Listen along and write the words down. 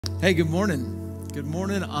Hey, good morning. Good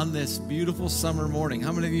morning on this beautiful summer morning.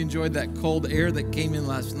 How many of you enjoyed that cold air that came in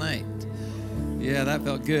last night? Yeah, that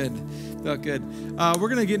felt good. Felt good. We're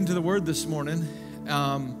going to get into the Word this morning.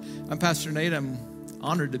 I'm Pastor Nate. I'm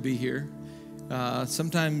honored to be here.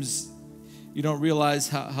 Sometimes you don't realize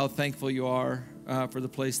how thankful you are for the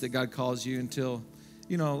place that God calls you until,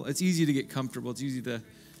 it's easy to get comfortable. It's easy to...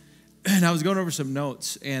 And I was going over some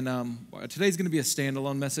notes, and today's going to be a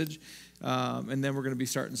standalone message. And then we're going to be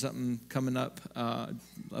starting something coming up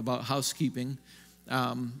about housekeeping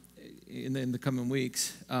in the coming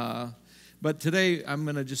weeks. But today I'm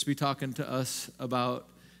going to just be talking to us about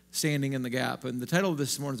standing in the gap. And the title of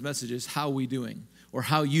this morning's message is How We Doing? Or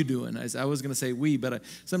How You Doing? As I was going to say we, but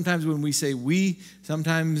sometimes when we say we,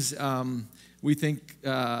 sometimes we think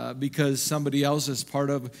because somebody else is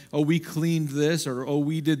part of, we cleaned this, or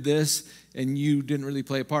we did this, and you didn't really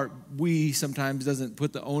play a part. We sometimes doesn't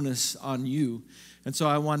put the onus on you. And so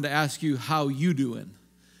I wanted to ask you, how you doing?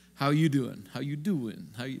 How you doing? How you doing?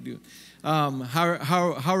 How you doing?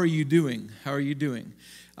 How are you doing? How are you doing?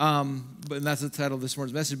 But that's the title of this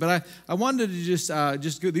morning's message. But I wanted to just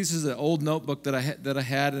go. This is an old notebook that I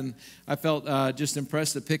had, and I felt just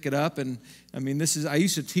impressed to pick it up. And I mean, I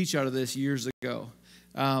used to teach out of this years ago.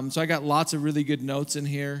 So I got lots of really good notes in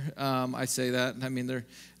here. I say that. I mean, they're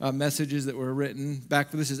messages that were written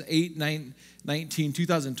back. This is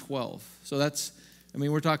 2012. So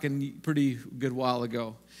we're talking pretty good while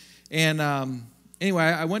ago. And anyway,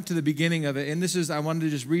 I went to the beginning of it, and I wanted to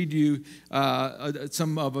just read you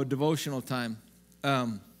some of a devotional time.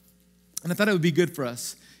 And I thought it would be good for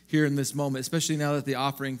us here in this moment, especially now that the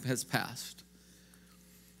offering has passed.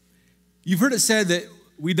 You've heard it said that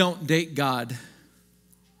we don't date God,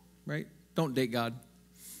 right? Don't date God.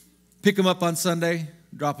 Pick him up on Sunday,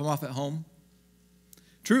 drop him off at home.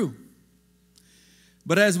 True.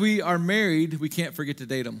 But as we are married, we can't forget to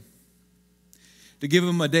date him. To give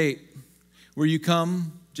him a date where you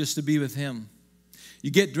come just to be with him.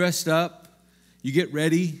 You get dressed up, you get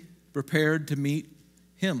ready, prepared to meet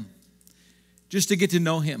him. Just to get to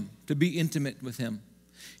know him, to be intimate with him.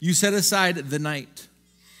 You set aside the night.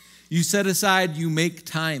 You make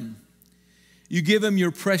time. You give him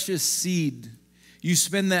your precious seed. You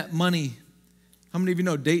spend that money. How many of you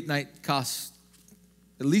know date night costs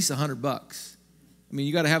at least $100? I mean,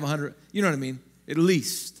 you got to have 100, you know what I mean? At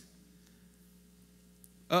least.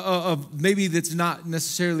 Maybe that's not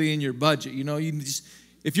necessarily in your budget.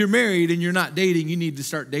 If you're married and you're not dating, you need to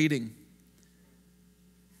start dating.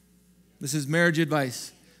 This is marriage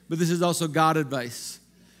advice, but this is also God advice.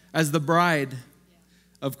 As the bride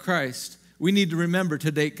of Christ, we need to remember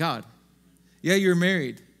to date God. Yeah, you're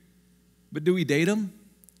married, but do we date him?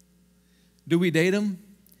 Do we date him?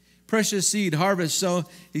 Precious seed, harvest. So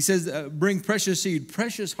he says, bring precious seed,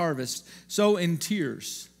 precious harvest. Sow in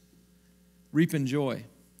tears, reap in joy.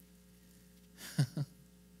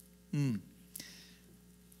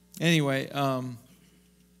 Anyway,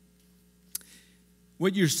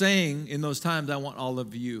 what you're saying in those times, I want all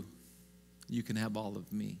of you. You can have all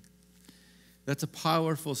of me. That's a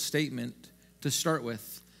powerful statement to start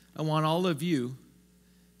with. I want all of you.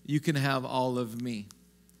 You can have all of me.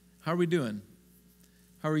 How are we doing?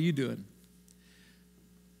 How are you doing?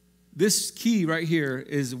 This key right here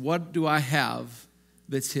is, what do I have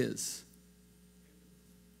that's his?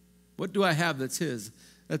 What do I have that's his?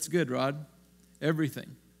 That's good, Rod.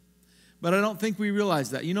 Everything. But I don't think we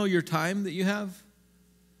realize that. You know your time that you have?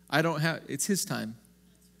 I don't have. It's his time.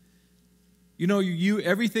 You know,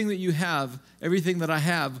 everything that you have, everything that I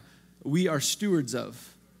have, we are stewards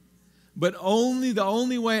of. But the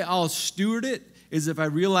only way I'll steward it is if I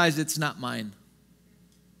realize it's not mine.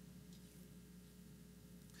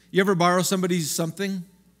 You ever borrow somebody's something?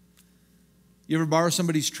 You ever borrow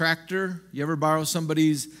somebody's tractor? You ever borrow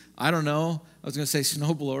somebody's, I don't know, I was going to say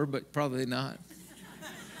snowblower, but probably not.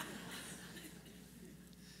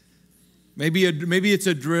 Maybe it's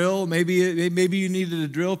a drill. Maybe you needed a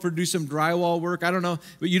drill to do some drywall work. I don't know.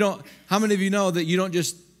 But you don't. How many of you know that you don't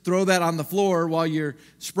just throw that on the floor while you're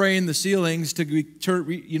spraying the ceilings to turn,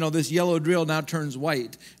 this yellow drill now turns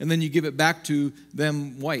white, and then you give it back to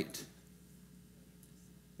them white?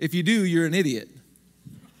 If you do, you're an idiot.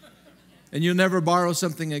 And you'll never borrow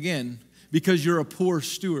something again because you're a poor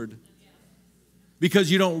steward. Because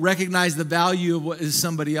you don't recognize the value of what is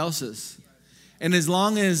somebody else's. And as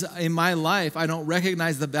long as in my life I don't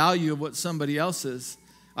recognize the value of what somebody else's,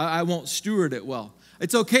 I won't steward it well.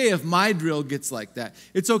 It's okay if my drill gets like that.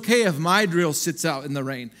 It's okay if my drill sits out in the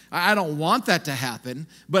rain. I don't want that to happen,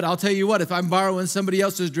 but I'll tell you what, if I'm borrowing somebody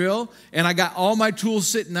else's drill and I got all my tools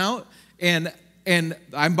sitting out and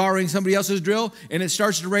I'm borrowing somebody else's drill and it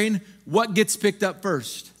starts to rain, what gets picked up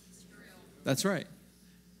first? That's right.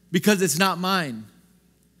 Because it's not mine.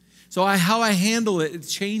 So how I handle it, it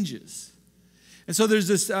changes. And so there's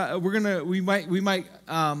this, we might,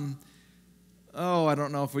 I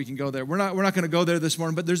don't know if we can go there. We're not going to go there this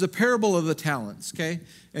morning, but there's a parable of the talents, okay?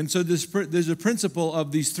 And so there's a principle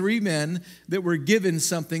of these three men that were given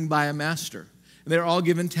something by a master. And they're all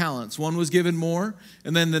given talents. One was given more,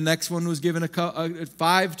 and then the next one was given a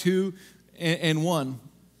 5, 2, and 1.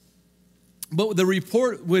 But the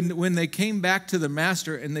report, when they came back to the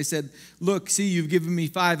master and they said, look, see, you've given me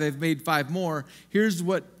 5, I've made 5 more. Here's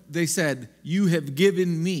what they said, you have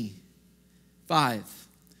given me 5.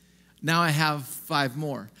 Now I have 5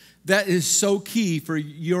 more. That is so key for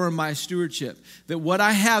your and my stewardship, that what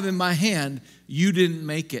I have in my hand, you didn't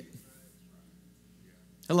make it.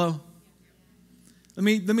 Hello? Let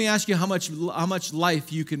me ask you how much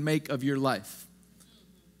life you can make of your life.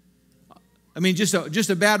 I mean, just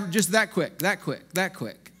that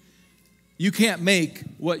quick. You can't make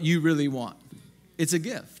what you really want. It's a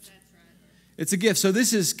gift. That's right. It's a gift. So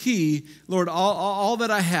this is key, Lord. All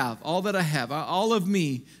that I have, all of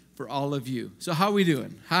me for all of you. So how are we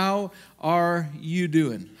doing? How are you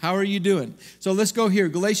doing? How are you doing? So let's go here,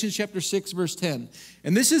 Galatians chapter 6, verse 10.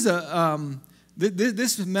 And this is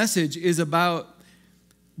this message is about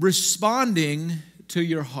responding to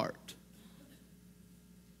your heart.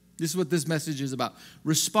 This is what this message is about.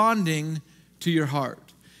 Responding to your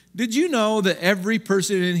heart. Did you know that every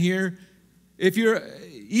person in here, if you're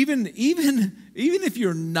even if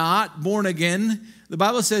you're not born again, the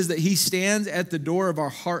Bible says that he stands at the door of our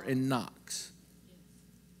heart and knocks.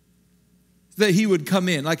 That he would come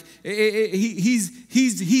in. Like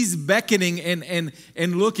he's beckoning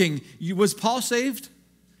and looking. Was Paul saved?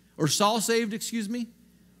 Or Saul saved, excuse me?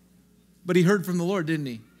 But he heard from the Lord, didn't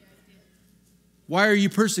he? Why are you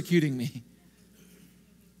persecuting me?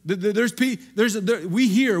 We have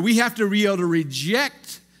to be able to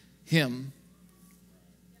reject him.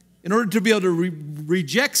 In order to be able to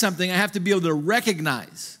reject something, I have to be able to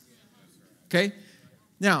recognize. Okay?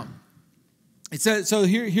 Now, it says, so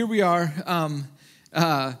here we are.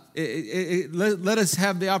 Let us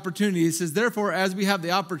have the opportunity. It says, therefore, as we have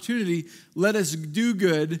the opportunity, let us do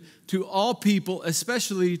good to all people,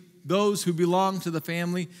 especially those who belong to the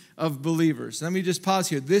family of believers. Let me just pause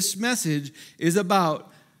here. This message is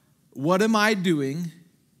about what am I doing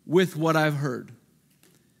with what I've heard?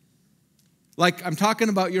 Like I'm talking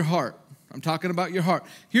about your heart. I'm talking about your heart.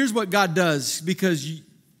 Here's what God does, because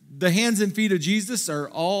the hands and feet of Jesus are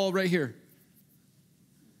all right here.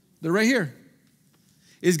 They're right here.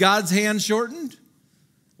 Is God's hand shortened?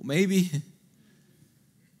 Well, maybe.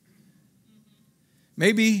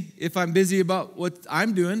 Maybe if I'm busy about what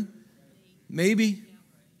I'm doing, maybe,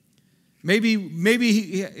 and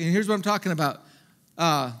here's what I'm talking about.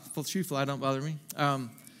 Shoe fly don't bother me. Man,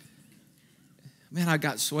 I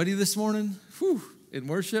got sweaty this morning. Whew, in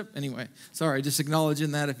worship. Anyway, sorry, just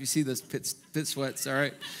acknowledging that if you see this pit sweats, all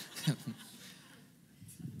right?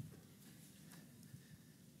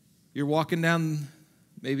 You're walking down,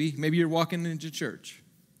 maybe you're walking into church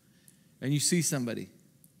and you see somebody.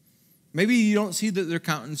 Maybe you don't see that their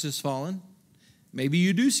countenance is fallen. Maybe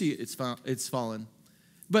you do see it's fallen.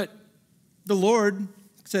 But the Lord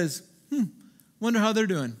says, wonder how they're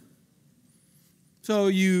doing. So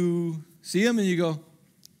you see them and you go.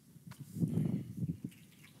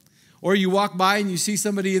 Or you walk by and you see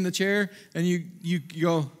somebody in the chair and you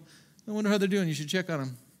go, I wonder how they're doing. You should check on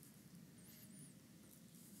them.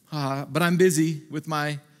 But I'm busy with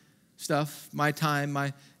my stuff, my time.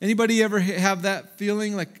 Anybody ever have that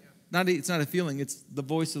feeling? Like, it's not a feeling, it's the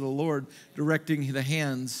voice of the Lord directing his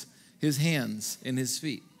hands and his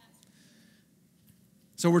feet.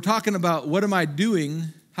 So we're talking about what am I doing?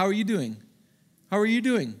 How are you doing? How are you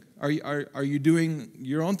doing? Are you doing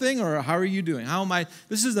your own thing, or how are you doing? How am I?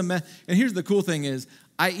 This is and here's the cool thing is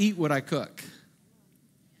I eat what I cook.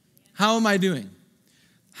 How am I doing?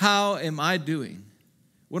 How am I doing?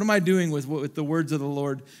 What am I doing with the words of the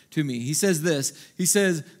Lord to me? He says this. He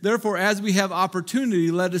says, therefore, as we have opportunity,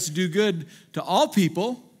 let us do good to all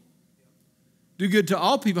people. Do good to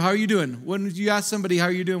all people. How are you doing? When you ask somebody, how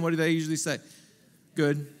are you doing? What do they usually say?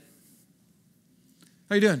 Good.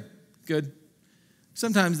 How are you doing? Good.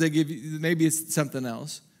 Sometimes they give you, maybe it's something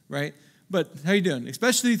else, right? But how are you doing?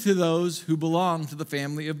 Especially to those who belong to the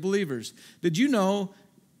family of believers. Did you know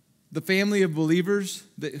the family of believers,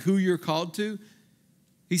 who you're called to?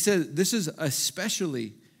 He said, this is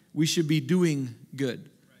especially, we should be doing good.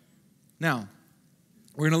 Now,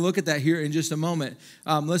 we're going to look at that here in just a moment.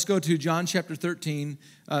 Let's go to John chapter 13,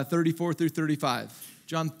 34 through 35.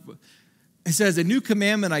 John, it says, a new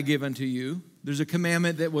commandment I give unto you, There's a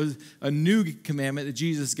commandment that was a new commandment that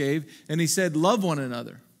Jesus gave, and he said, love one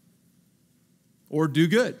another, or do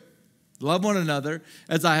good. Love one another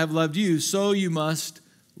as I have loved you, so you must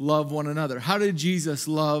love one another. How did Jesus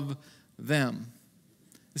love them?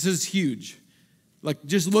 This is huge. Like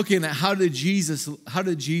just looking at how did Jesus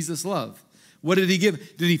love? What did he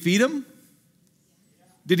give? Did he feed them?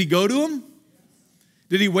 Did he go to them?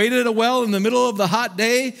 Did he wait at a well in the middle of the hot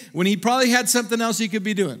day when he probably had something else he could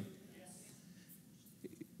be doing?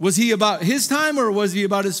 Was he about his time or was he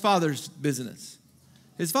about his father's business?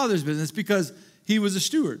 His father's business, because he was a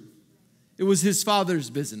steward. It was his father's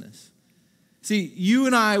business. See, you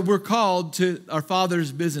and I were called to our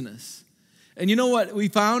father's business. And you know what we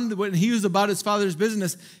found when he was about his father's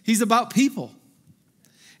business? He's about people.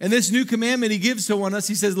 And this new commandment he gives to us,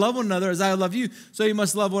 he says, love one another as I love you, so you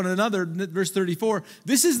must love one another. Verse 34,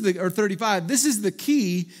 35, this is the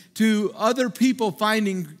key to other people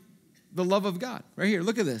finding the love of God. Right here,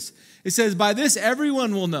 look at this. It says, by this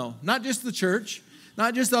everyone will know, not just the church,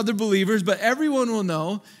 not just other believers, but everyone will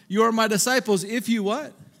know you are my disciples if you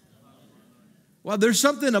what? Well, there's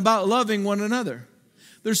something about loving one another.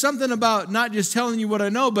 There's something about not just telling you what I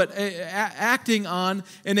know, but acting on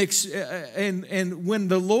and when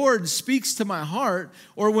the Lord speaks to my heart,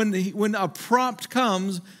 or when a prompt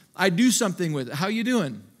comes, I do something with it. How you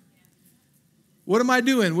doing? What am I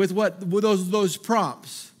doing with those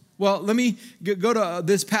prompts? Well, let me go to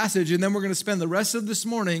this passage, and then we're going to spend the rest of this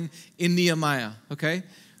morning in Nehemiah, okay?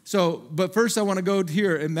 So, but first I want to go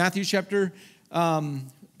here in Matthew chapter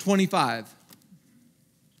 25.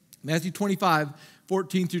 Matthew 25,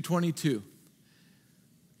 14 through 22.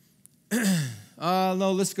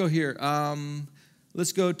 No, let's go here.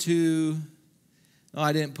 Let's go to, no,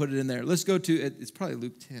 I didn't put it in there. Let's go to, it's probably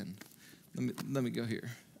Luke 10. Let me go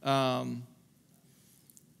here.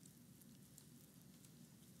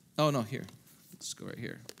 Oh, no, here. Let's go right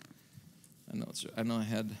here. I know I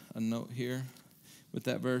had a note here with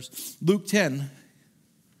that verse. Luke 10,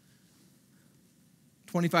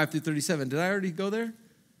 25 through 37. Did I already go there?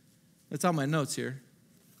 It's on my notes here.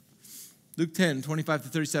 Luke 10, 25 to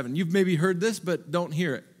 37. You've maybe heard this, but don't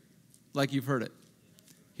hear it like you've heard it.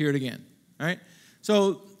 Hear it again. All right?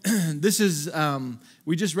 So this is,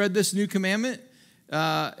 we just read this new commandment.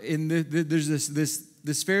 There's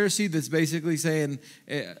this Pharisee that's basically saying,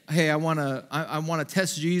 hey, I want to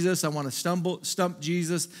test Jesus. I want to stump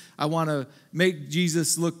Jesus. I want to make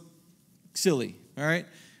Jesus look silly. All right?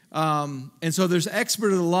 And so there's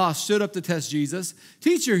expert of the law stood up to test Jesus.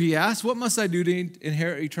 Teacher, he asked, what must I do to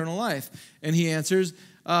inherit eternal life? And he answers,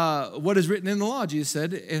 what is written in the law? Jesus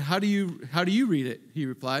said, and how do you read it? He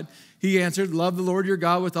replied. He answered, love the Lord your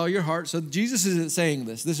God with all your heart. So Jesus isn't saying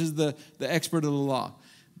this. This is the expert of the law.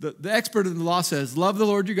 The expert of the law says, love the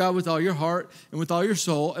Lord your God with all your heart and with all your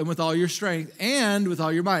soul and with all your strength and with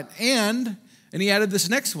all your mind. And he added this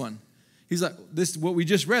next one. He's like, this what we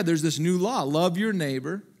just read, there's this new law. Love your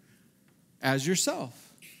neighbor as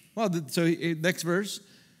yourself. Well, so next verse.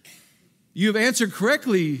 You have answered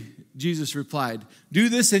correctly, Jesus replied. Do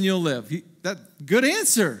this and you'll live. Good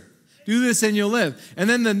answer. Do this and you'll live. And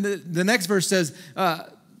then the next verse says,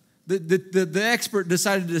 the expert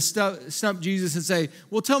decided to stump Jesus and say,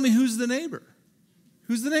 well, tell me who's the neighbor?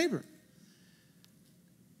 Who's the neighbor?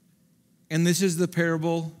 And this is the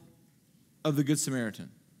parable of the Good Samaritan.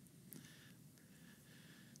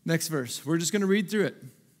 Next verse. We're just going to read through it.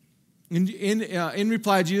 In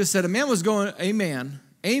reply, Jesus said, a man was going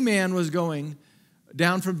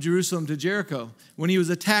down from Jerusalem to Jericho when he was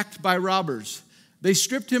attacked by robbers. They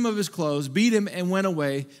stripped him of his clothes, beat him, and went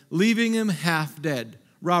away, leaving him half dead.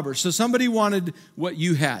 Robbers. So somebody wanted what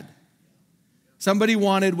you had. Somebody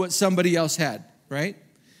wanted what somebody else had, right?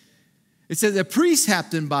 It says a priest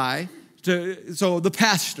happened by, so the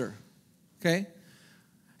pastor, okay?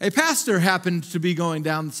 A pastor happened to be going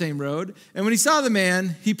down the same road, and when he saw the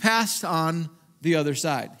man, he passed on the other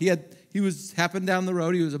side. He happened down the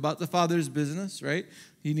road. He was about the Father's business, right?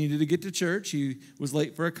 He needed to get to church. He was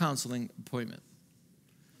late for a counseling appointment.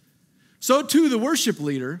 So too the worship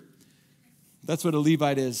leader, that's what a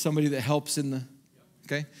Levite is, somebody that helps in the,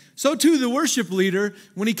 okay? So too the worship leader,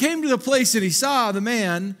 when he came to the place and he saw the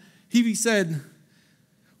man, he said,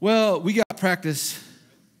 well, we got practice.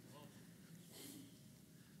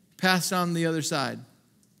 Passed on the other side.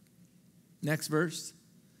 Next verse.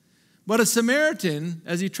 But a Samaritan,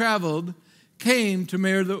 as he traveled, came to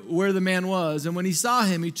where the man was, and when he saw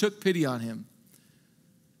him, he took pity on him.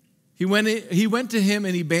 He went to him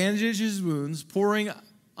and he bandaged his wounds, pouring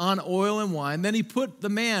on oil and wine. Then he put the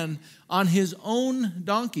man on his own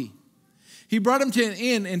donkey. He brought him to an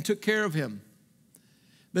inn and took care of him.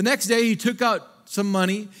 The next day he took out some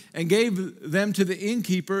money and gave them to the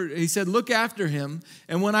innkeeper. He said, look after him,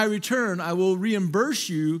 and when I return, I will reimburse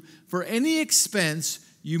you for any expense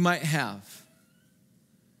you might have.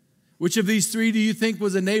 Which of these three do you think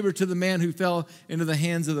was a neighbor to the man who fell into the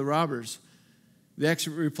hands of the robbers? The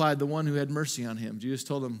expert replied, the one who had mercy on him. Jesus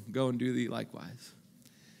told him, go and do thee likewise.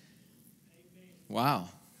 Wow.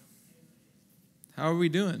 How are we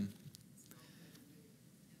doing?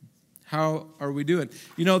 How are we doing?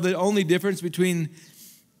 You know, the only difference between,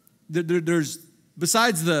 there's,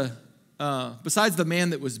 besides the man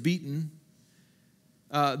that was beaten,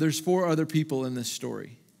 there's four other people in this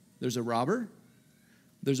story. There's a robber,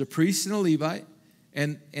 there's a priest and a Levite,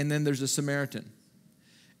 and then there's a Samaritan.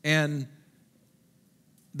 And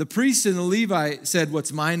the priest and the Levite said,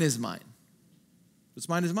 what's mine is mine. What's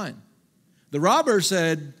mine is mine. The robber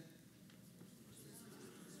said,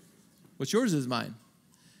 what's yours is mine.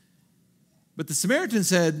 But the Samaritan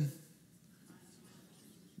said,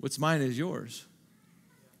 what's mine is yours.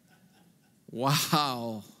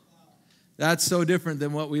 Wow. That's so different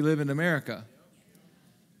than what we live in America.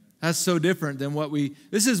 That's so different than what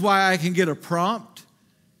this is why I can get a prompt.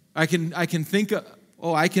 I can think,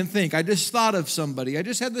 I just thought of somebody. I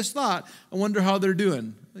just had this thought. I wonder how they're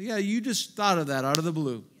doing. Yeah, you just thought of that out of the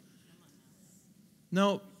blue.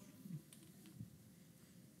 No.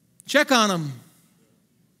 Check on them.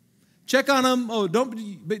 Check on them. Oh,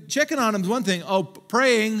 but checking on them is one thing. Oh,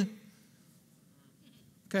 praying.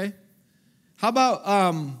 Okay. How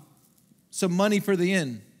about some money for the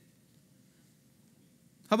inn?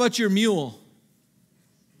 How about your mule?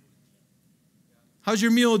 How's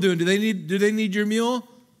your mule doing? Do they need your mule?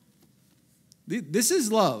 This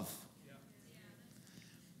is love.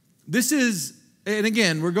 This is, and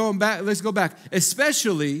again, we're going back. Let's go back.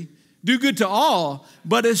 Especially, do good to all,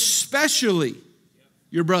 but especially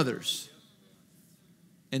your brothers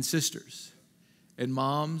and sisters and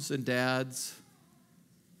moms and dads.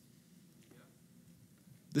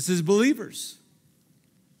 This is believers.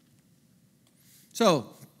 So,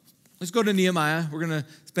 let's go to Nehemiah. We're going to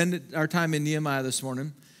spend our time in Nehemiah this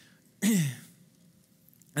morning. And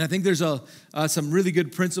I think there's some really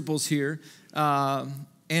good principles here.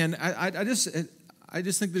 And I just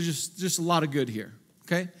think there's just a lot of good here.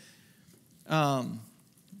 Okay?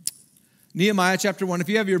 Nehemiah chapter 1. If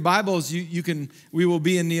you have your Bibles, we will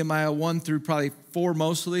be in Nehemiah 1 through probably 4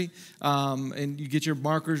 mostly. And you get your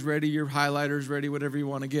markers ready, your highlighters ready, whatever you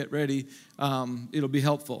want to get ready. It'll be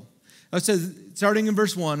helpful. It says, starting in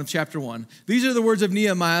verse 1 of chapter 1, these are the words of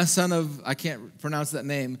Nehemiah, son of, I can't pronounce that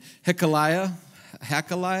name, Hakaliah.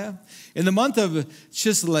 In the month of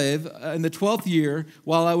Chislev, in the 12th year,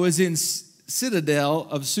 while I was in citadel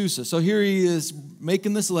of Susa. So here he is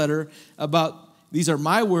making this letter about, these are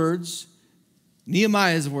my words,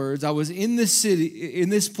 Nehemiah's words. I was in this city, in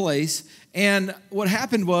this place, and what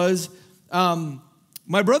happened was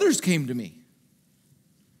my brothers came to me.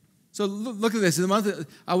 So look at this. In the month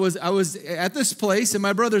I was at this place, and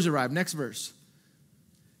my brothers arrived. Next verse.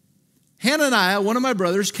 Hananiah, one of my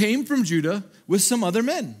brothers, came from Judah with some other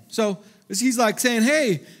men. So he's like saying,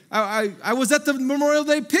 hey, I was at the Memorial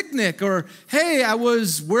Day picnic, or hey, I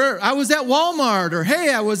was at Walmart, or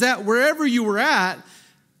hey, I was at wherever you were at.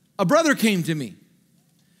 A brother came to me.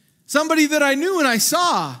 Somebody that I knew and I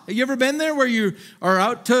saw. Have you ever been there where you are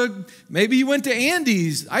out to, maybe you went to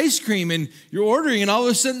Andy's ice cream and you're ordering, and all of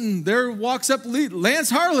a sudden there walks up Lance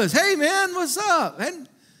Harless. Hey man, what's up? And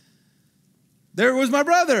there was my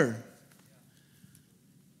brother.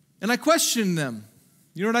 And I questioned them.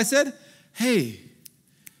 You know what I said? Hey,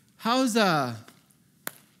 how's that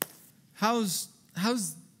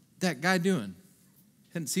guy doing?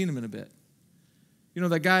 Hadn't seen him in a bit. You know,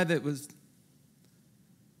 that guy that was,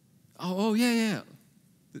 oh yeah.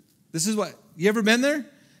 This is what, you ever been there?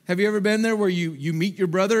 Have you ever been there where you meet your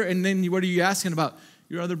brother, and then what are you asking about?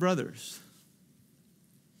 Your other brothers.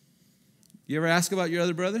 You ever ask about your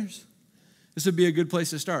other brothers? This would be a good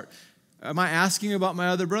place to start. Am I asking about my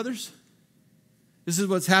other brothers? This is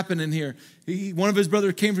what's happening here. One of his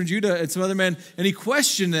brothers came from Judah and some other men, and he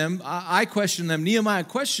questioned them. I questioned them. Nehemiah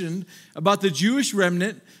questioned about the Jewish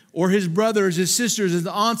remnant, or his brothers, his sisters, his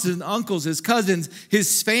aunts and uncles, his cousins,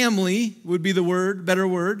 his family would be the word, better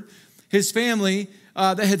word. His family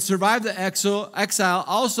that had survived the exile,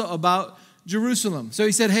 also about Jerusalem. So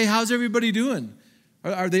he said, hey, how's everybody doing?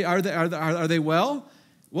 Are they well?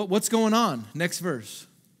 What's going on? Next verse.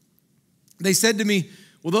 They said to me,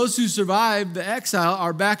 well, those who survived the exile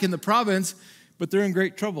are back in the province, but they're in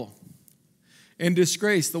great trouble and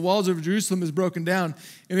disgrace. The walls of Jerusalem is broken down,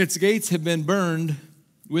 and its gates have been burned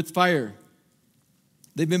with fire.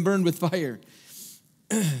 They've been burned with fire.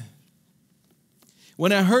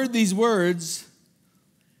 When I heard these words,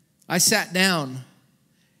 I sat down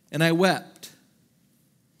and I wept,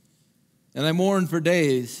 and I mourned for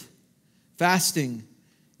days, fasting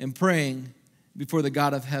and praying before the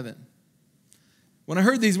God of heaven. When I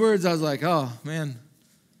heard these words, I was like, oh, man,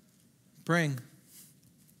 praying.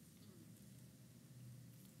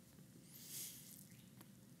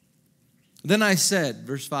 Then I said,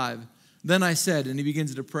 verse 5, then I said, and he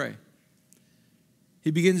begins to pray.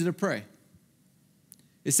 He begins to pray.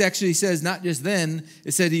 It actually says not just then,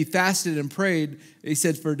 it said he fasted and prayed, he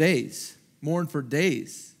said for days, mourned for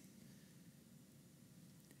days.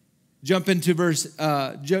 Jump into verse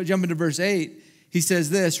 8, he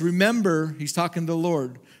says this, remember, he's talking to the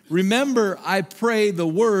Lord, remember I pray the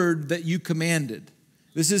word that you commanded.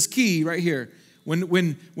 This is key right here. When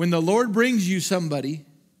the Lord brings you somebody,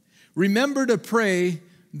 remember to pray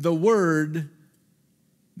the word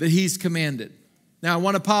that he's commanded. Now, I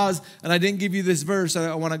want to pause, and I didn't give you this verse.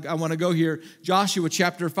 I want to go here. Joshua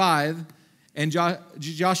chapter 5 and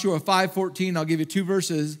Joshua 5:14. I'll give you two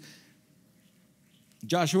verses.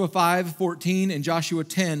 Joshua 5:14 and Joshua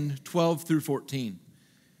 10:12 through 14.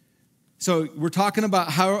 So we're talking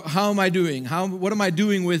about how am I doing? What am I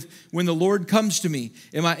doing with when the Lord comes to me?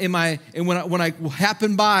 And when I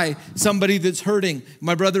happen by somebody that's hurting,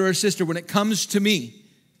 my brother or sister, when it comes to me,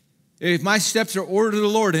 if my steps are ordered to the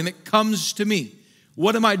Lord and it comes to me,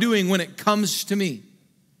 what am I doing when it comes to me?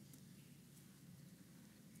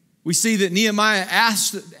 We see that Nehemiah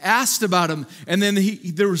asked about him, and then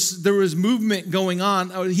there was movement going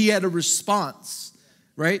on. He had a response,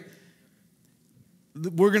 right?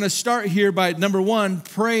 We're going to start here by, number one,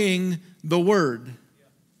 praying the word,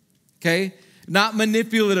 okay? Not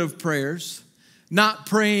manipulative prayers, not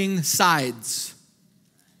praying sides.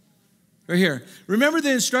 Right here. Remember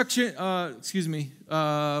the instruction,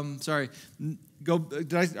 sorry.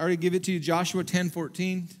 Did I already give it to you? Joshua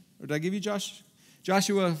 10:14? Or did I give you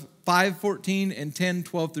Joshua 5:14 and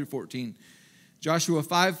 10:12 through 14. Joshua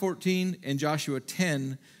 5:14 and Joshua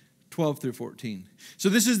 10:12 through 14. So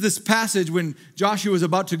this is this passage when Joshua is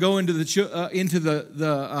about to go into the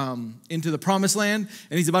promised land,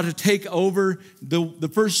 and he's about to take over the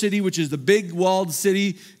first city, which is the big walled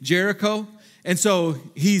city, Jericho. And so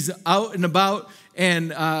he's out and about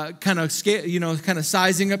and kind of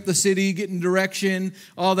sizing up the city, getting direction,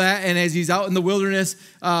 all that. And as he's out in the wilderness,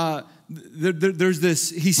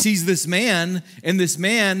 he sees this man, and this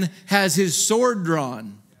man has his sword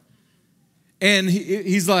drawn. And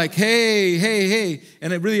he's like, hey.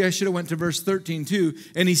 And I should have went to verse 13 too.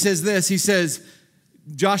 And he says this,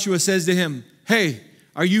 Joshua says to him, hey,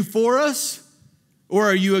 are you for us or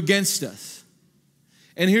are you against us?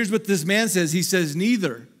 And here's what this man says. He says,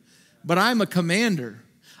 neither, but I'm a commander.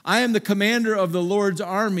 I am the commander of the Lord's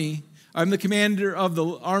army. I'm the commander of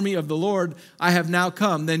the army of the Lord. I have now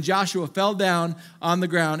come. Then Joshua fell down on the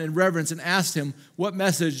ground in reverence and asked him, what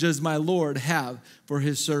message does my Lord have for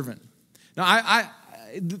his servant? Now,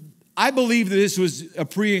 I believe that this was a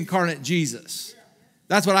pre-incarnate Jesus.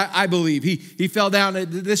 That's what I believe. He fell down.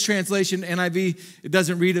 This translation, NIV, it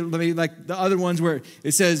doesn't read it like the other ones where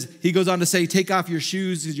it says, he goes on to say, take off your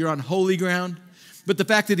shoes because you're on holy ground. But the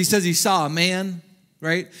fact that he says he saw a man,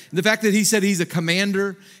 right? And the fact that he said he's a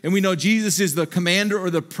commander, and we know Jesus is the commander or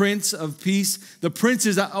the prince of peace. The prince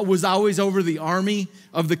was always over the army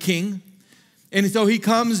of the king. And so he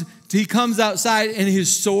comes outside and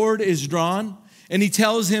his sword is drawn. And he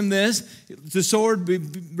tells him this, the sword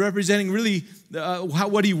representing really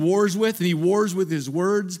what he wars with, and he wars with his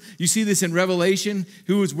words. You see this in Revelation,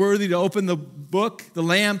 who is worthy to open the book, the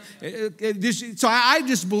Lamb. So I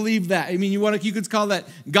just believe that. I mean, you could call that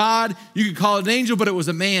God, you could call it an angel, but it was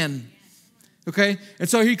a man. Okay? And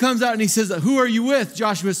so he comes out and he says, who are you with?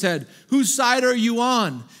 Joshua said, whose side are you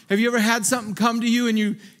on? Have you ever had something come to you and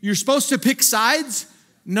you're supposed to pick sides?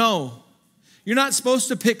 No. You're not supposed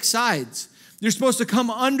to pick sides. You're supposed to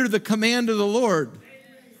come under the command of the Lord.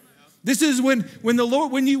 This is when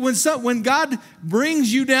God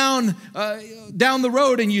brings you down the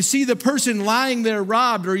road and you see the person lying there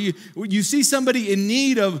robbed, or you see somebody in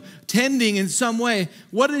need of tending in some way.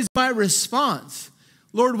 What is my response?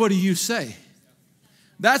 Lord, what do you say?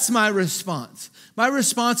 That's my response. My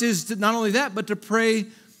response is to not only that, but to pray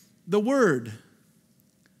the word.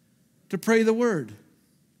 To pray the word.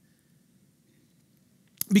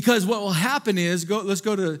 Because what will happen is, let's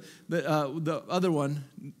go to the other one,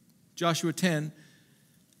 Joshua 10.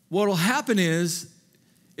 What will happen is,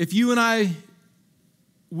 if you and I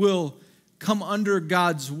will come under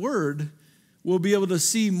God's word, we'll be able to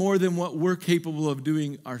see more than what we're capable of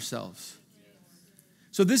doing ourselves.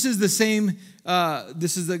 So this is the same,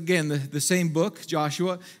 the same book,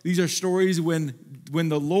 Joshua. These are stories when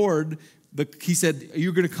the Lord he said,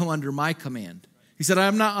 you're going to come under my command. He said,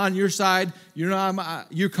 I'm not on your side.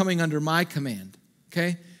 You're coming under my command.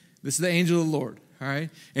 Okay? This is the angel of the Lord. All right?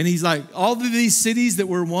 And he's like, all of these cities that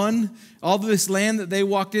were won, all of this land that they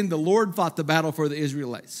walked in, the Lord fought the battle for the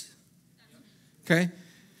Israelites. Okay?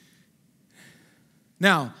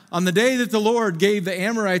 Now, on the day that the Lord gave the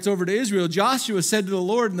Amorites over to Israel, Joshua said to the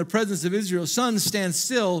Lord in the presence of Israel, sun, stand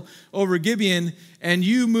still over Gibeon, and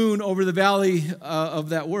you, moon, over the valley of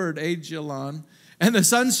that word, Ajalon. And the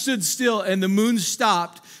sun stood still, and the moon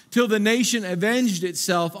stopped, till the nation avenged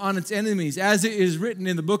itself on its enemies. As it is written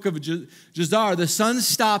in the book of Jazar, the sun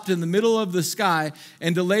stopped in the middle of the sky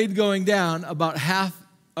and delayed going down about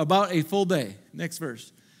a full day. Next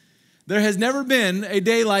verse. There has never been a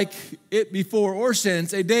day like it before or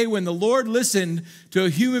since, a day when the Lord listened to a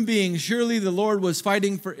human being. Surely the Lord was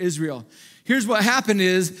fighting for Israel. Here's what happened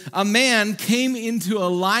is a man came into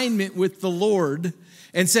alignment with the Lord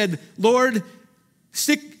and said, Lord,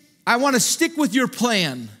 I want to stick with your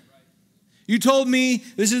plan. You told me,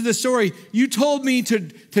 this is the story, you told me to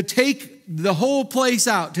take the whole place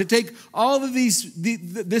out, to take all of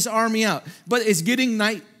this army out. But it's getting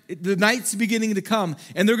night. The night's beginning to come,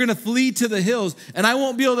 and they're going to flee to the hills, and I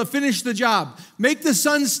won't be able to finish the job. Make the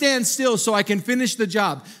sun stand still so I can finish the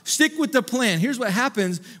job. Stick with the plan. Here's what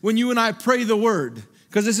happens when you and I pray the word,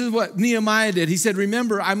 because this is what Nehemiah did. He said,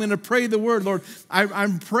 remember, I'm going to pray the word, Lord.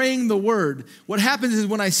 I'm praying the word. What happens is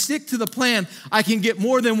when I stick to the plan, I can get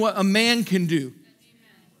more than what a man can do.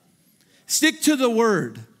 Stick to the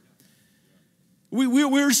word.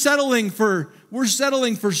 We're settling for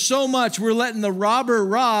so much. We're letting the robber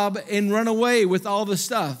rob and run away with all the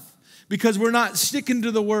stuff because we're not sticking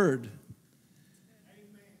to the word.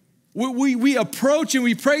 We approach and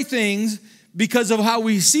we pray things because of how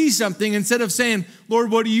we see something instead of saying,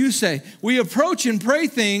 Lord, what do you say? We approach and pray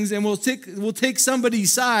things, and we'll take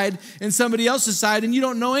somebody's side and somebody else's side, and you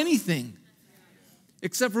don't know anything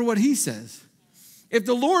except for what he says. If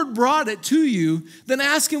the Lord brought it to you, then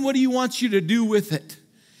ask him what he wants you to do with it.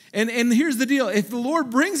 And here's the deal. If the Lord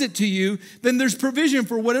brings it to you, then there's provision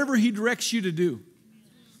for whatever he directs you to do.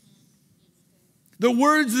 The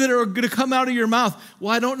words that are going to come out of your mouth,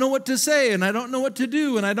 well, I don't know what to say, and I don't know what to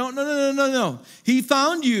do, and I don't know. No. He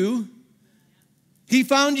found you. He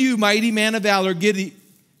found you, mighty man of valor, Gideon.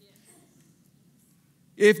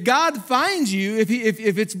 If God finds you, if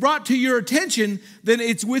it's brought to your attention, then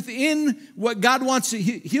it's within what God wants to,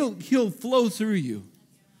 he'll flow through you.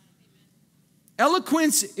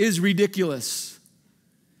 Eloquence is ridiculous.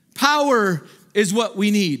 Power is what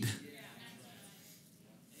we need.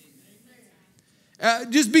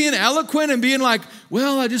 Just being eloquent and being like,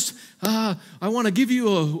 well, I want to give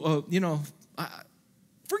you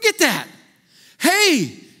forget that.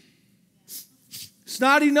 Hey,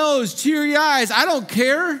 snotty nose, teary eyes, I don't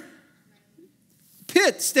care.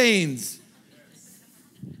 Pit stains.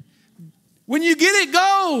 When you get it,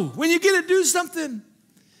 go. When you get it, do something.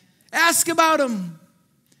 Ask about them.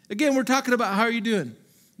 Again, we're talking about how are you doing?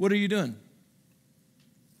 What are you doing?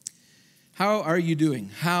 How are you doing?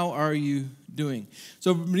 How are you doing?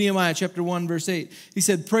 So Nehemiah chapter 1, verse 8, he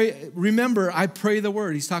said, remember, I pray the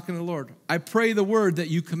word. He's talking to the Lord. I pray the word that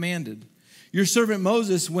you commanded. Your servant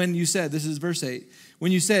Moses, when you said, this is verse 8,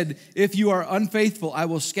 when you said, if you are unfaithful, I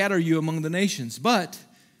will scatter you among the nations. But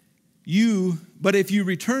if you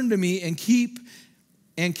return to me and keep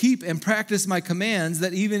and practice my commands,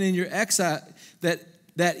 that even in your exile,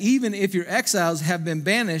 that even if your exiles have been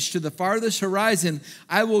banished to the farthest horizon,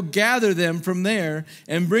 I will gather them from there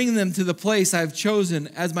and bring them to the place I've chosen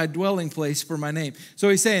as my dwelling place for my name. So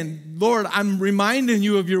he's saying, Lord, I'm reminding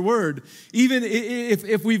you of your word. Even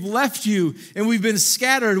if we've left you and we've been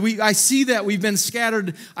scattered, I see that we've been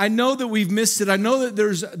scattered. I know that we've missed it. I know that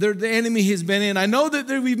the enemy has been in. I know that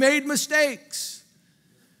we've made mistakes.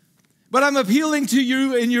 But I'm appealing to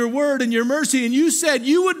you in your word and your mercy. And you said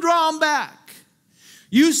you would draw them back.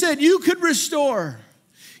 You said you could restore.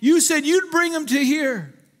 You said you'd bring them to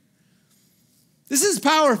here. This is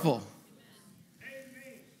powerful.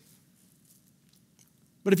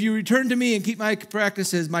 But if you return to me and keep my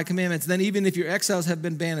practices, my commandments, then even if your exiles have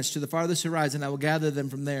been banished to the farthest horizon, I will gather them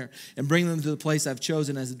from there and bring them to the place I've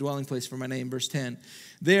chosen as a dwelling place for my name. Verse 10,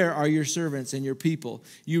 there are your servants and your people.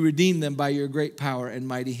 You redeem them by your great power and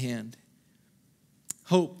mighty hand.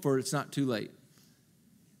 Hope, for it's not too late.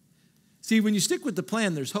 See, when you stick with the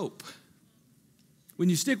plan, there's hope. When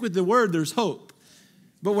you stick with the word, there's hope.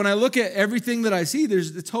 But when I look at everything that I see,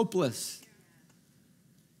 it's hopeless.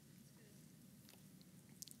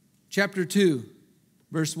 Chapter 2,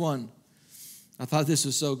 verse 1. I thought this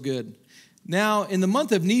was so good. Now, in the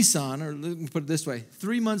month of Nisan, or let me put it this way,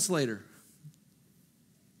 3 months later,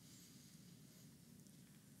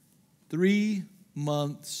 3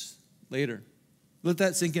 months later. Let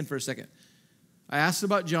that sink in for a second. I asked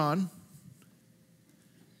about John.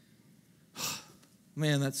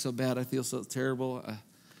 Man, that's so bad. I feel so terrible.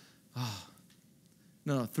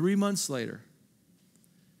 No, 3 months later,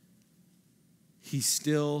 he's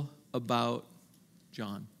still about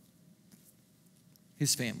John,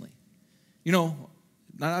 his family. You know,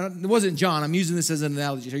 it wasn't John. I'm using this as an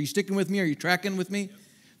analogy. Are you sticking with me? Are you tracking with me?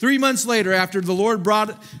 3 months later, after the Lord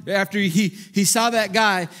after he saw that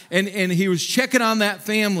guy and he was checking on that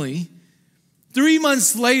family, 3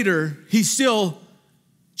 months later, he's still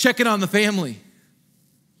checking on the family.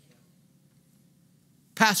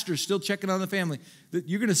 Pastor's still checking on the family.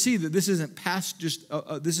 You're going to see that this isn't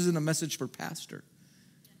this isn't a message for pastor.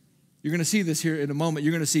 You're going to see this here in a moment.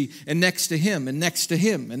 You're going to see, and next to him, and next to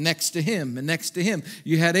him, and next to him, and next to him,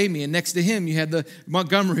 you had Amy, and next to him, you had the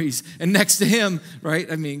Montgomerys, and next to him,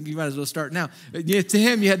 right? I mean, you might as well start now. To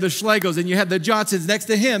him, you had the Schlegels, and you had the Johnsons. Next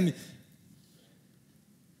to him,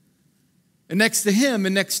 and next to him,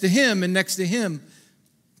 and next to him, and next to him.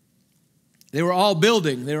 They were all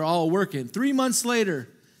building. They were all working. 3 months later,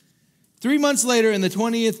 in the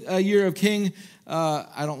 20th year of King,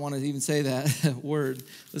 I don't want to even say that word.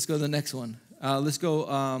 Let's go to the next one. Let's go.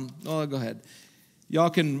 Go ahead. Y'all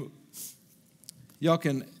can.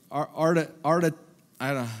 Arta.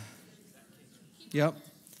 I don't know. Yep.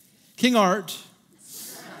 King Art.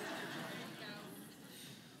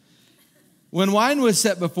 When wine was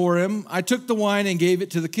set before him, I took the wine and gave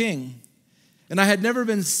it to the king. And I had never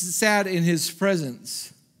been sad in his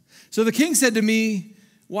presence. So the king said to me,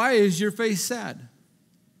 "Why is your face sad?"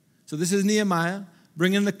 So this is Nehemiah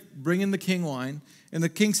bringing the king wine. And the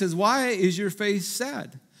king says, "Why is your face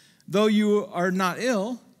sad? Though you are not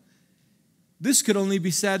ill, this could only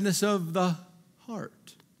be sadness of the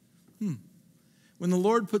heart." When the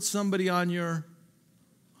Lord puts somebody on your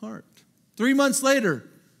heart. 3 months later,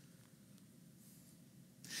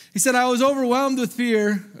 he said, "I was overwhelmed with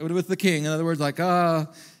fear," with the king. In other words, like,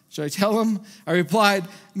 should I tell him? I replied,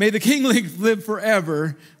 "May the king live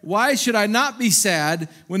forever. Why should I not be sad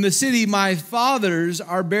when the city my fathers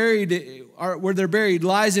are buried, where they're buried,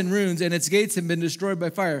 lies in ruins and its gates have been destroyed by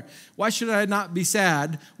fire? Why should I not be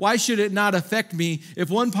sad? Why should it not affect me? If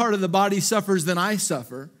one part of the body suffers, then I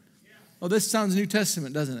suffer." Oh, this sounds New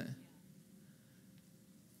Testament, doesn't it?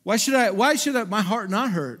 Why should my heart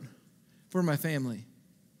not hurt for my family?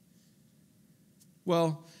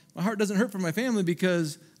 Well, my heart doesn't hurt for my family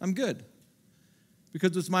because I'm good.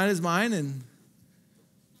 Because what's mine is mine, and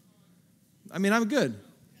I'm good.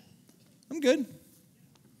 I'm good.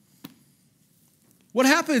 What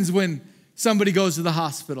happens when somebody goes to the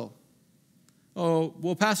hospital? Oh,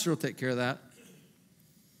 well, pastor will take care of that.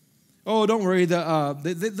 Oh, don't worry.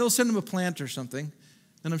 They'll send them a plant or something,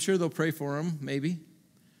 and I'm sure they'll pray for them, maybe.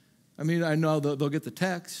 I mean, I know they'll get the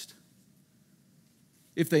text.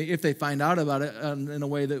 If they find out about it in a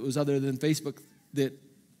way that was other than Facebook, that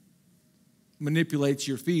manipulates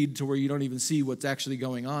your feed to where you don't even see what's actually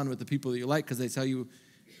going on with the people that you like because they tell you.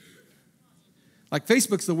 Like,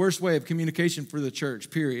 Facebook's the worst way of communication for the church,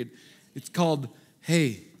 period. It's called,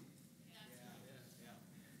 hey.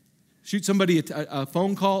 Shoot somebody a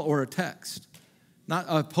phone call or a text. Not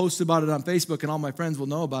a post about it on Facebook and all my friends will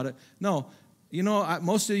know about it. No. You know,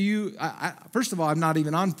 most of you, first of all, I'm not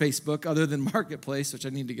even on Facebook other than Marketplace, which I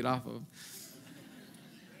need to get off of.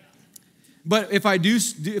 But if I do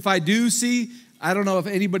see, I don't know if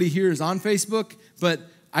anybody here is on Facebook, but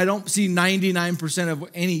I don't see 99% of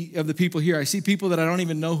any of the people here. I see people that I don't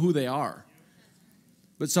even know who they are,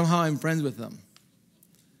 but somehow I'm friends with them.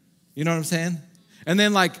 You know what I'm saying? And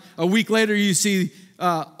then like a week later, you see,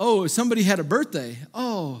 somebody had a birthday.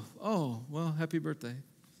 Oh, well, happy birthday.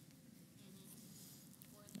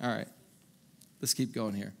 All right, let's keep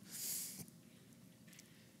going here.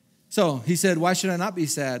 So he said, "Why should I not be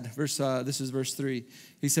sad?" This is verse 3.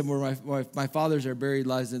 He said, "Where my fathers are buried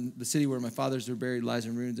lies in the city where my fathers are buried lies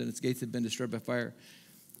in ruins, and its gates have been destroyed by fire."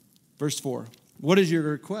 Verse 4. "What is your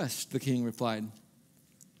request?" the king replied.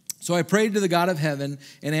 "So I prayed to the God of heaven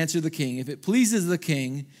and answered the king, if it pleases the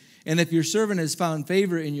king, and if your servant has found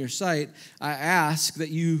favor in your sight, I ask that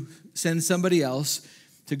you send somebody else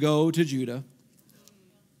to go to Judah.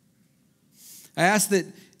 I ask that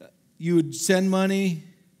you would send money.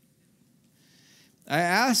 I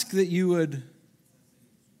ask that you would..."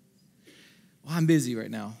 Well, I'm busy right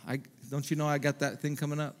now. Don't you know I got that thing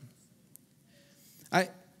coming up?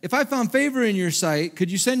 If I found favor in your sight, could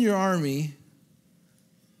you send your army?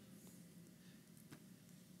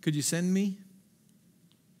 Could you send me?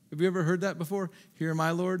 Have you ever heard that before? "Here,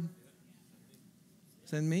 my Lord,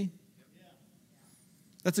 send me."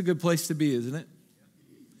 That's a good place to be, isn't it?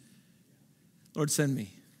 Lord, send me.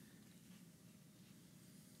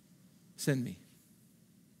 Send me.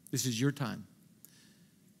 This is your time.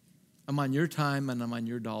 I'm on your time and I'm on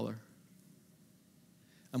your dollar.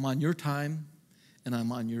 I'm on your time and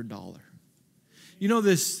I'm on your dollar. You know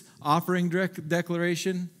this offering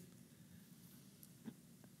declaration?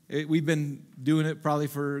 We've been doing it probably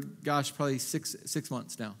for, probably six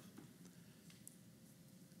months now.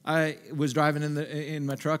 I was driving in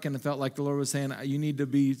my truck and I felt like the Lord was saying, you need to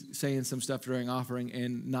be saying some stuff during offering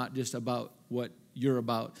and not just about what you're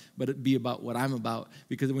about, but it be about what I'm about.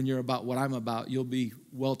 Because when you're about what I'm about, you'll be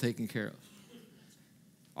well taken care of.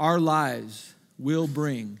 Our lives will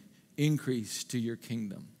bring increase to your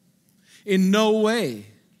kingdom. In no way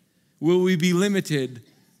will we be limited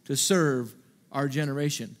to serve our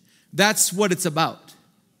generation. That's what it's about,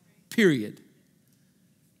 period.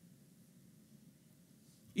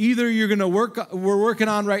 Either you're going to we're working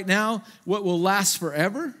on right now what will last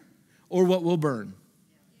forever or what will burn.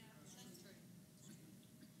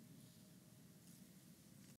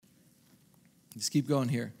 Let's keep going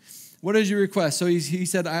here. What is your request? So he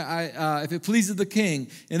said, if it pleases the king,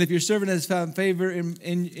 and if your servant has found favor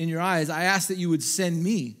in your eyes, I ask that you would send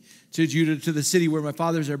me to Judah, to the city where my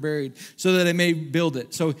fathers are buried, so that I may build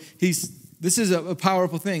it. So this is a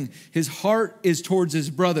powerful thing. His heart is towards his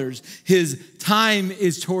brothers. His time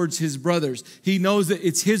is towards his brothers. He knows that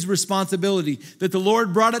it's his responsibility, that the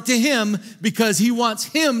Lord brought it to him because he wants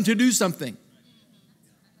him to do something.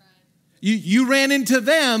 You ran into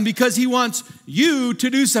them because he wants you to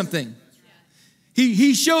do something.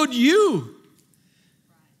 He showed you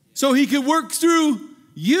so he could work through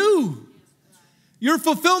you. Your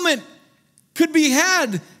fulfillment could be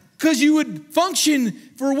had because you would function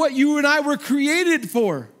for what you and I were created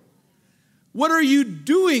for. What are you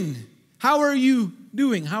doing? How are you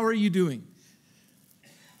doing? How are you doing?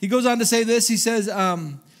 He goes on to say this. He says,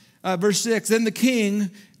 verse 6, then the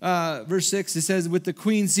king, verse 6, it says, with the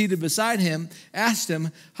queen seated beside him, asked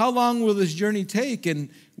him, how long will this journey take,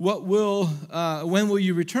 and when will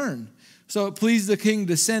you return? So it pleased the king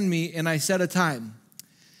to send me, and I set a time.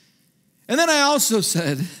 And then I also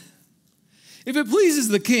said, if it pleases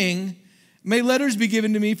the king, may letters be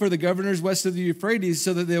given to me for the governors west of the Euphrates,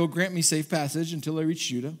 so that they will grant me safe passage until I reach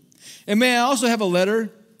Judah. And may I also have a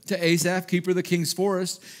letter to Asaph, keeper of the king's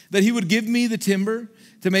forest, that he would give me the timber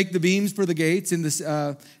to make the beams for the gates and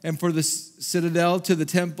for the citadel to the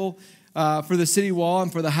temple, for the city wall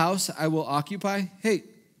and for the house I will occupy. Hey,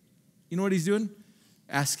 you know what he's doing?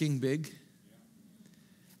 Asking big.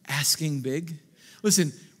 Asking big.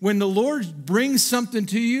 Listen, when the Lord brings something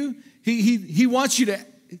to you, he wants you to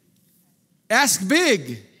ask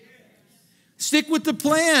big. Stick with the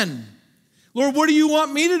plan. Lord, what do you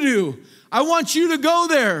want me to do? I want you to go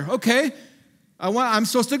there. Okay. I'm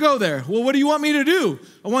supposed to go there. Well, what do you want me to do?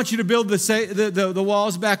 I want you to build the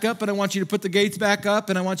walls back up, and I want you to put the gates back up,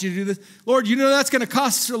 and I want you to do this. Lord, you know that's going to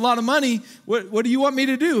cost a lot of money. What do you want me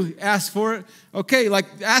to do? Ask for it. Okay, like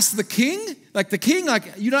ask the king? Like the king?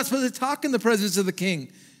 Like you're not supposed to talk in the presence of the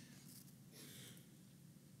king.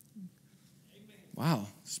 Wow,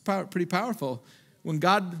 it's pretty powerful. When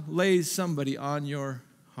God lays somebody on your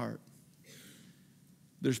heart,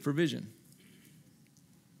 there's provision.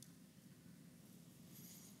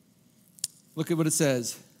 Look at what it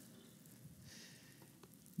says.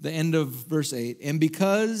 The end of verse 8. And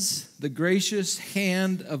because the gracious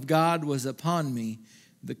hand of God was upon me,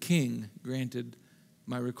 the king granted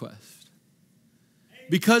my request.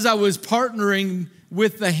 Because I was partnering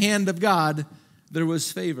with the hand of God, there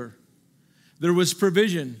was favor. There was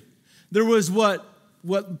provision. There was what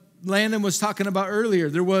Landon was talking about earlier.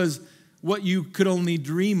 There was what you could only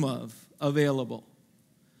dream of available.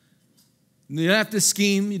 You didn't have to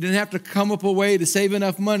scheme. You didn't have to come up a way to save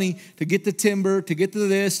enough money to get the timber, to get to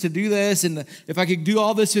this, to do this. And if I could do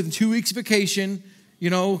all this in 2 weeks vacation,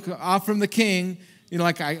 off from the king,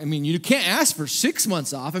 you can't ask for 6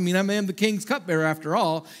 months off. I am the king's cupbearer after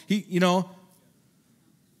all. He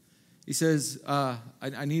says,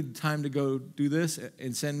 I need time to go do this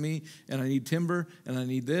and send me, and I need timber, and I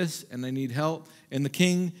need this, and I need help. And the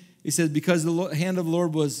king, he says, because the hand of the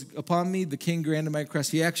Lord was upon me, the king granted my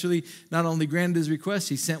request. He actually not only granted his request,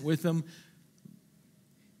 he sent with him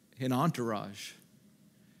an entourage.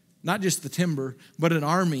 Not just the timber, but an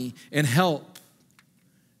army and help.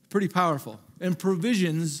 Pretty powerful. And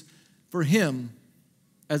provisions for him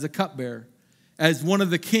as a cupbearer, as one of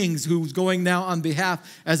the kings who's going now on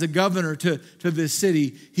behalf as a governor to this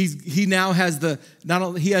city. He now has the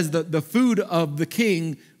food of the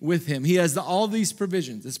king with him. He has all these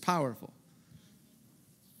provisions. It's powerful.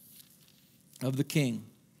 Of the king.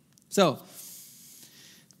 So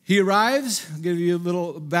He arrives, I'll give you a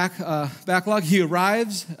little backlog. He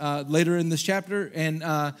arrives later in this chapter, and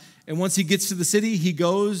once he gets to the city, he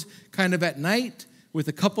goes kind of at night with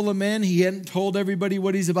a couple of men. He hadn't told everybody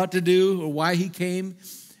what he's about to do or why he came.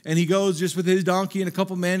 And he goes just with his donkey and a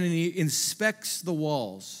couple men, and he inspects the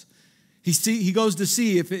walls. He goes to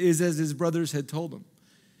see if it is as his brothers had told him.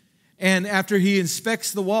 And after he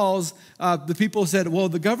inspects the walls, the people said, well,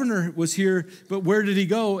 the governor was here, but where did he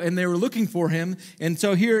go? And they were looking for him. And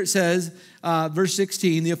so here it says, verse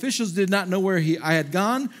 16, the officials did not know where I had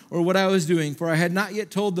gone or what I was doing, for I had not yet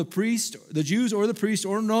told the Jews or the priests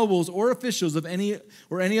or nobles or officials of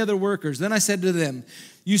any other workers. Then I said to them,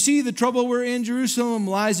 you see, the trouble we're in Jerusalem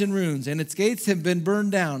lies in ruins, and its gates have been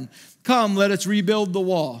burned down. Come, let us rebuild the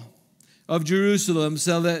wall of Jerusalem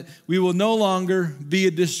so that we will no longer be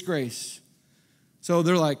a disgrace. So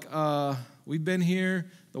they're like, we've been here,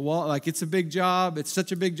 the wall, like it's a big job. It's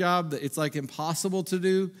such a big job that it's like impossible to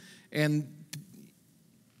do.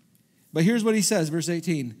 But here's what he says, verse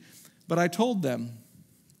 18. But I told them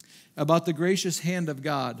about the gracious hand of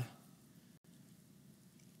God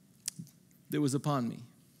that was upon me.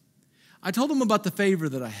 I told them about the favor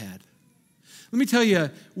that I had. Let me tell you,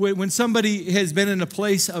 when somebody has been in a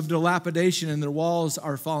place of dilapidation and their walls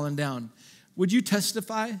are falling down, would you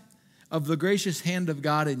testify of the gracious hand of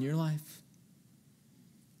God in your life?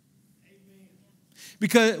 Amen.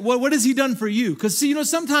 Because what has he done for you? Because see,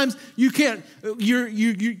 sometimes you can't.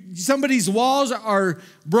 Somebody's walls are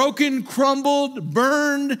broken, crumbled,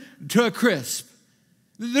 burned to a crisp.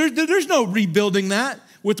 There's no rebuilding that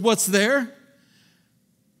with what's there.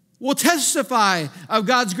 We'll testify of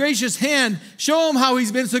God's gracious hand. Show him how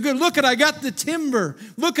he's been so good. Look at, I got the timber.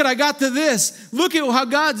 Look at, I got to this. Look at how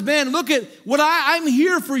God's been. Look at what I'm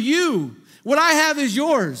here for you. What I have is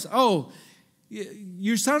yours. Oh,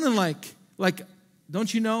 you're sounding like,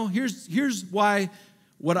 don't you know? Here's why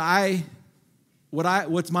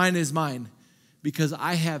what's mine is mine. Because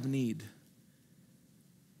I have need.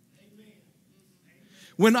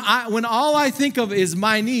 When all I think of is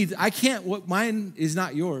my need, what mine is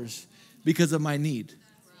not yours because of my need.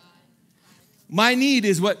 My need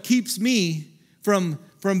is what keeps me from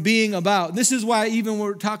being about. This is why even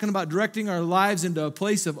we're talking about directing our lives into a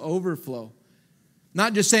place of overflow.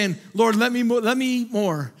 Not just saying, Lord, let me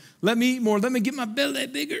more, let me get my belly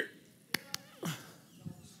bigger.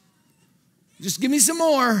 Just give me some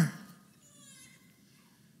more.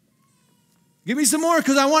 Give me some more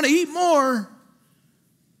because I want to eat more.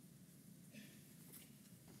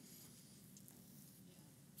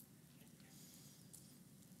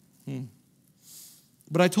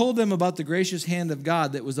 But I told them about the gracious hand of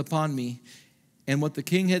God that was upon me and what the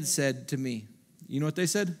king had said to me. You know what they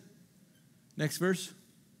said? Next verse.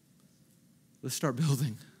 Let's start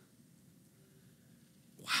building.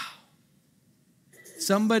 Wow.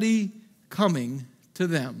 Somebody coming to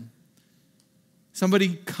them.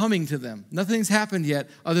 Somebody coming to them. Nothing's happened yet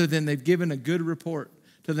other than they've given a good report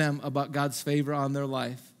to them about God's favor on their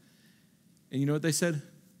life. And you know what they said?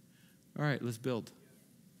 All right, let's build.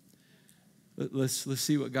 Let's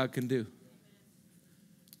see what God can do.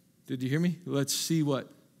 Did you hear me? Let's see what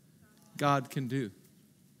God can do.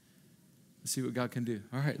 Let's see what God can do.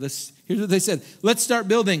 All right, here's what they said. Let's start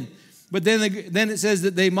building. But then it says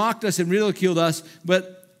that they mocked us and ridiculed us.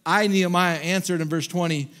 But I, Nehemiah, answered in verse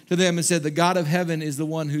 20 to them and said, the God of heaven is the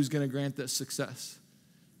one who's going to grant this success.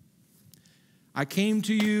 I came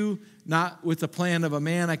to you not with the plan of a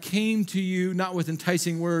man. I came to you not with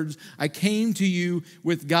enticing words. I came to you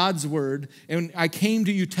with God's word. And I came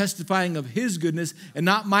to you testifying of his goodness and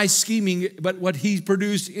not my scheming, but what he's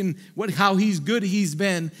produced how he's good he's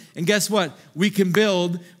been. And guess what? We can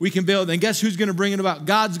build. And guess who's going to bring it about?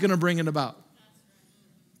 God's going to bring it about.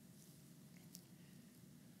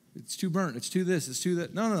 It's too burnt. It's too this. It's too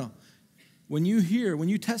that. No. When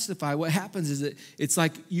you testify, what happens is that it's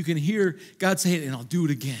like you can hear God saying, and I'll do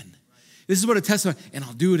it again. This is what a testimony, and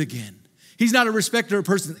I'll do it again. He's not a respecter of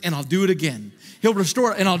person, and I'll do it again. He'll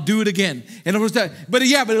restore, and I'll do it again. And it looks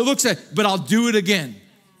at, but I'll do it again.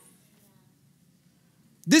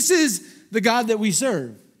 This is the God that we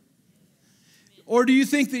serve. Or do you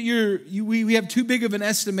think that we have too big of an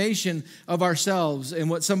estimation of ourselves and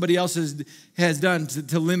what somebody else has done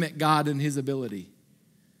to limit God and his ability?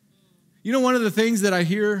 You know, one of the things that I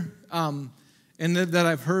hear and that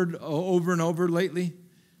I've heard over and over lately,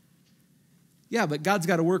 yeah, but God's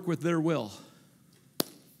got to work with their will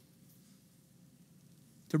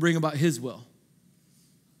to bring about his will.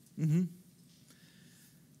 Mm-hmm.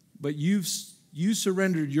 But you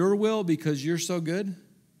surrendered your will because you're so good,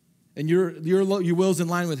 and your will's in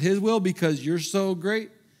line with his will because you're so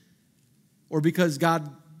great, or because God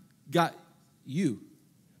got you.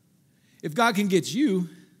 If God can get you,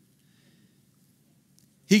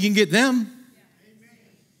 he can get them.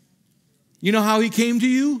 You know how he came to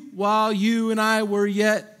you? While you and I were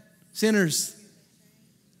yet sinners.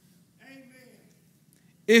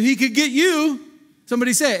 If he could get you,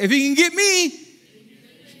 somebody say it, if he can get me,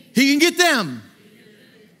 he can get them.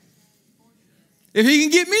 If he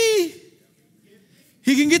can get me,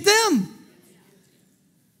 he can get them.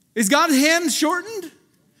 Is God's hand shortened?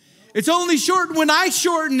 It's only shortened when I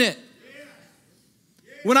shorten it.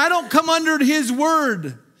 When I don't come under his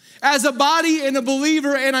word as a body and a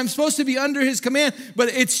believer, and I'm supposed to be under his command, but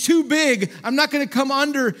it's too big. I'm not going to come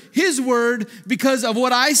under his word because of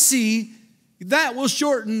what I see. That will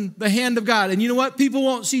shorten the hand of God. And you know what? People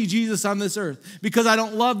won't see Jesus on this earth because I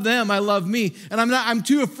don't love them. I love me. And I'm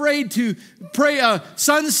too afraid to pray a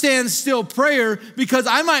sun stands still prayer because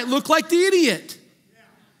I might look like the idiot.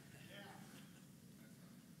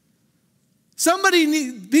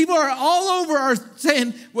 People are all over are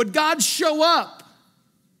saying, would God show up?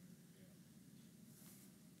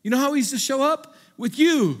 You know how he's to show up? With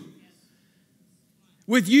you.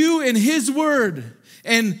 With you and his word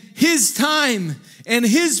and his time and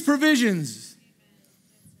his provisions.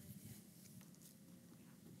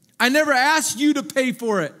 I never asked you to pay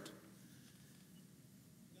for it.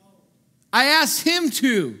 I asked him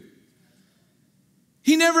to.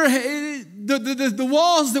 He never, the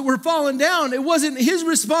walls that were falling down, it wasn't his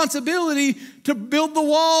responsibility to build the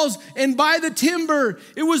walls and buy the timber.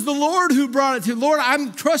 It was the Lord who brought it to. Lord,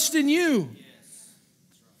 I'm trusting you.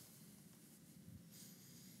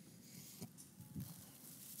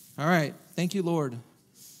 All right. Thank you, Lord.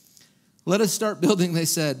 Let us start building, they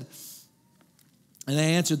said. And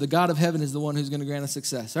they answered, the God of heaven is the one who's going to grant us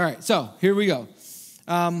success. All right. So here we go.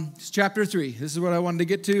 It's chapter 3. This is what I wanted to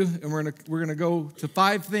get to, and we're gonna go to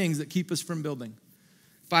 5 things that keep us from building.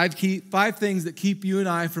 5 things that keep you and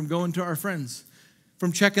I from going to our friends,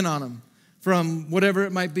 from checking on them, from whatever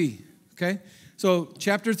it might be. Okay. So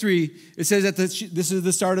chapter 3, it says this is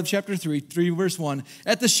the start of chapter 3 verse 1.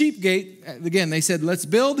 At the sheep gate, again, they said, let's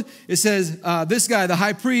build. It says, this guy, the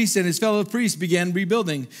high priest and his fellow priests began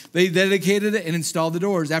rebuilding. They dedicated it and installed the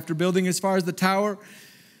doors. After building as far as the tower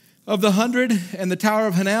of the 100 and the Tower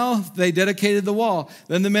of Hanel, they dedicated the wall.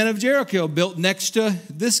 Then the men of Jericho built next to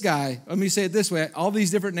this guy. Let me say it this way. All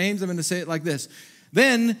these different names, I'm going to say it like this.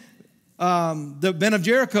 Then the men of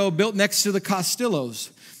Jericho built next to the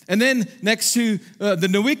Castillos. And then next to the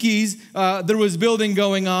Nowickies, there was building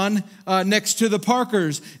going on next to the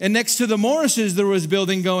Parkers. And next to the Morrises, there was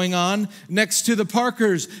building going on next to the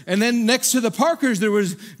Parkers. And then next to the Parkers, there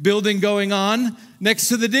was building going on next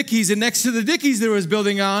to the Dickies. And next to the Dickies, there was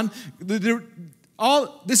building on.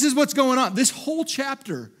 This is what's going on. This whole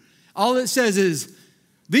chapter, all it says is,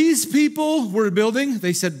 these people were building.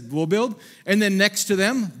 They said, we'll build. And then next to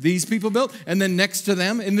them, these people built. And then next to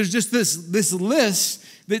them. And there's just this list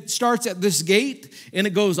that starts at this gate, and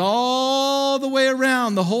it goes all the way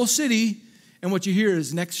around the whole city. And what you hear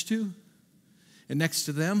is next to, and next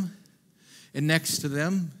to them, and next to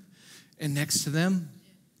them, and next to them.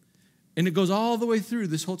 And it goes all the way through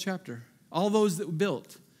this whole chapter. All those that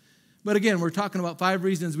built. But again, we're talking about 5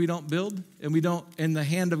 reasons we don't build, and the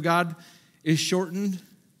hand of God is shortened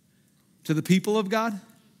to the people of God.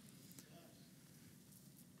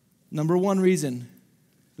 The number one reason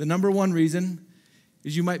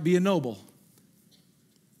is you might be a noble.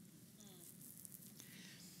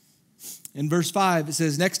 In verse 5, it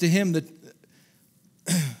says, next to him, the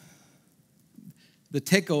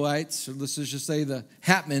Tekoites, or let's just say the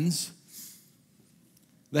Hatmans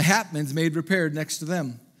made repair next to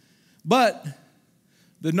them. But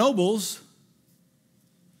the nobles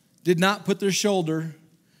did not put their shoulder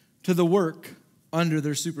to the work under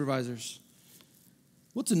their supervisors.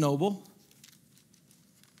 What's a noble?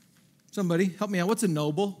 Somebody, help me out. What's a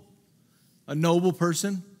noble? A noble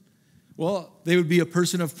person? Well, they would be a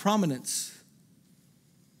person of prominence.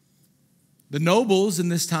 The nobles in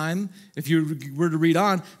this time, if you were to read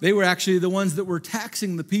on, they were actually the ones that were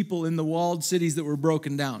taxing the people in the walled cities that were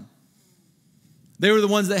broken down. They were the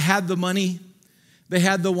ones that had the money, they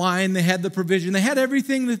had the wine, they had the provision, they had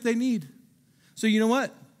everything that they need. So you know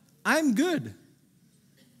what? I'm good.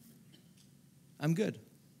 I'm good.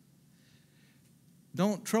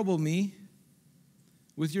 Don't trouble me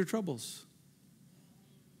with your troubles.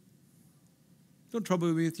 Don't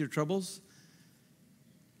trouble me with your troubles.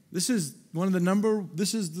 This is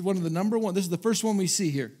the first one we see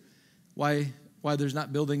here. Why there's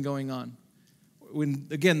not building going on. When,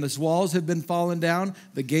 again, these walls have been fallen down,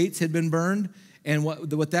 the gates had been burned, and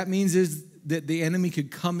what that means is that the enemy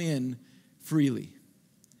could come in freely.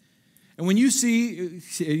 And when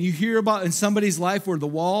you hear about in somebody's life where the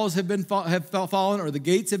walls have fallen or the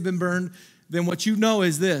gates have been burned, then what you know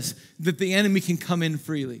is this, that the enemy can come in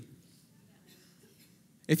freely.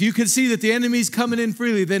 If you could see that the enemy's coming in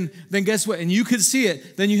freely, then guess what? And you could see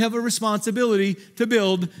it, then you have a responsibility to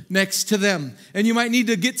build next to them. And you might need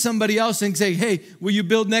to get somebody else and say, hey, will you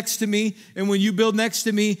build next to me? And when you build next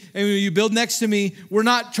to me, and when you build next to me, we're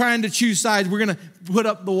not trying to choose sides. We're going to put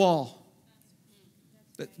up the wall.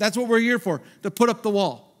 That's what we're here for, to put up the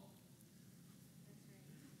wall.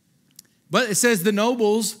 But it says that the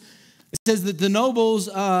nobles,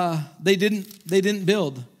 they didn't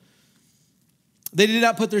build. They did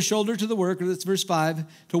not put their shoulder to the work, or that's verse 5,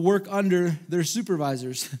 to work under their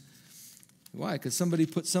supervisors. Why? Because somebody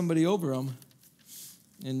put somebody over them,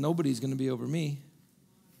 and nobody's going to be over me.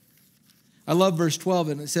 I love verse 12,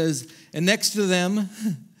 and it says, and next to them,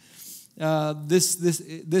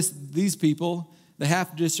 these people, the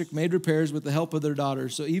half district made repairs with the help of their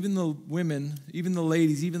daughters. So even the women, even the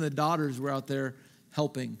ladies, even the daughters were out there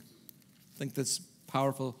helping. I think that's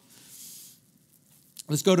powerful.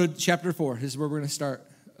 Let's go to chapter 4. This is where we're going to start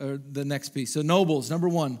the next piece. So nobles, number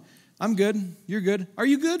 1. I'm good. You're good. Are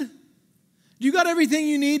you good? You got everything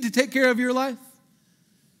you need to take care of your life?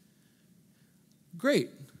 Great.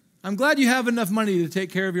 I'm glad you have enough money to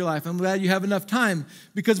take care of your life. I'm glad you have enough time,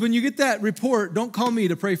 because when you get that report, don't call me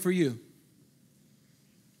to pray for you.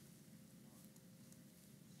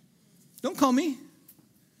 Don't call me.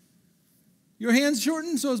 Your hand's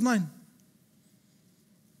shortened, so is mine.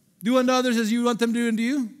 Do unto others as you want them to do unto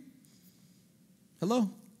you.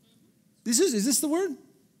 Hello? Is this the word?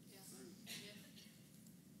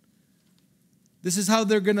 This is how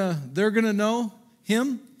they're gonna know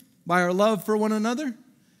him, by our love for one another.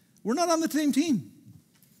 We're not on the same team.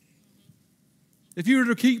 If you were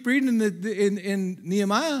to keep reading in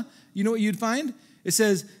Nehemiah, you know what you'd find? It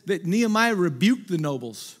says that Nehemiah rebuked the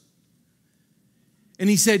nobles. And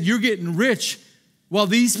he said, you're getting rich while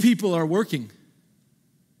these people are working.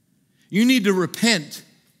 You need to repent,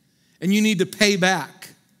 and you need to pay back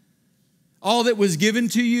all that was given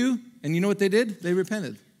to you. And you know what they did? They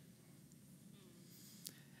repented.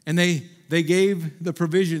 And they gave the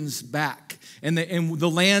provisions back. And the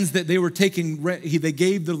lands that they were taking, they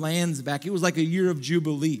gave the lands back. It was like a year of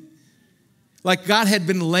Jubilee. Like God had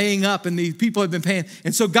been laying up, and the people had been paying.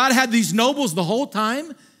 And so God had these nobles the whole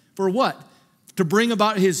time for what? To bring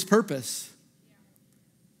about his purpose.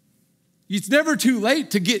 It's never too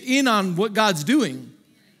late to get in on what God's doing.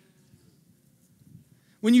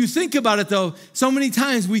 When you think about it, though, so many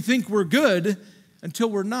times we think we're good until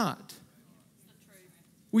we're not.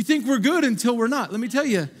 We think we're good until we're not. Let me tell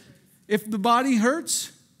you, if the body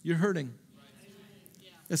hurts, you're hurting.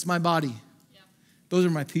 That's my body. Those are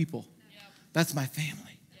my people. That's my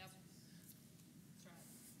family.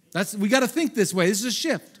 We got to think this way. This is a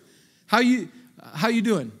shift. How you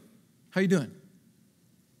doing? How you doing?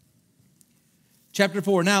 Chapter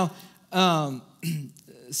 4. Now,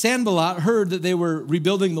 Sanballat heard that they were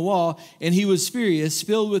rebuilding the wall, and he was furious,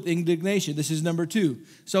 filled with indignation. This is number 2.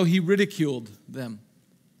 So he ridiculed them.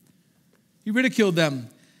 He ridiculed them.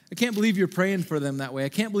 I can't believe you're praying for them that way. I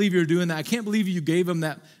can't believe you're doing that. I can't believe you gave them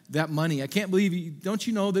that money. I can't believe don't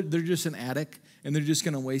you know that they're just an addict and they're just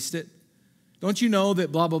going to waste it? Don't you know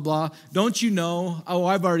that blah, blah, blah? Don't you know, oh,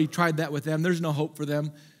 I've already tried that with them. There's no hope for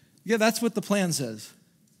them. Yeah, that's what the plan says.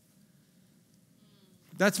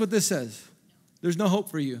 That's what this says. There's no hope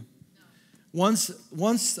for you. Once,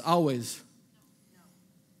 always.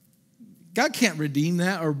 God can't redeem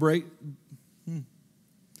that or break.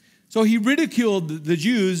 So he ridiculed the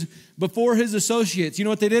Jews before his associates. You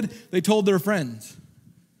know what they did? They told their friends.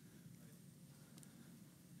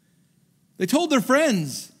 They told their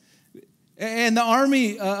friends. And the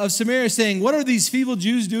army of Samaria saying, what are these feeble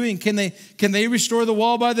Jews doing? Can they restore the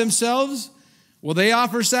wall by themselves? Will they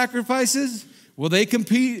offer sacrifices? Will they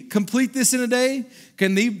complete this in a day?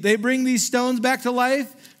 Can they bring these stones back to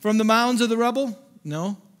life from the mounds of the rubble?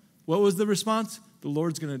 No. What was the response? The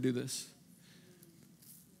Lord's going to do this.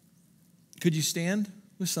 Could you stand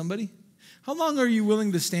with somebody? How long are you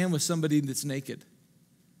willing to stand with somebody that's naked?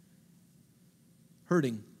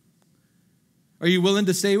 Hurting. Are you willing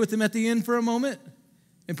to stay with them at the end for a moment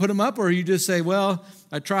and put them up? Or you just say, well,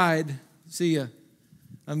 I tried. See ya.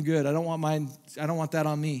 I'm good. I don't want that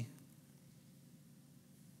on me.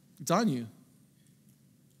 It's on you.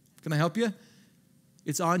 Can I help you?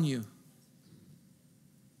 It's on you.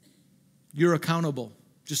 You're accountable,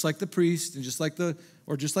 just like the priest and just like the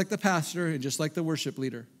pastor and just like the worship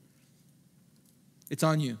leader. It's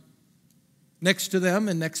on you. Next to them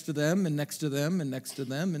and next to them and next to them and next to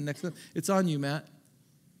them and next to them. It's on you, Matt.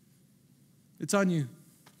 It's on you.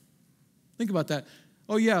 Think about that.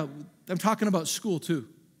 Oh, yeah, I'm talking about school too.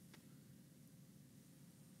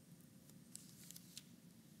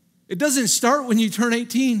 It doesn't start when you turn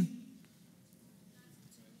 18.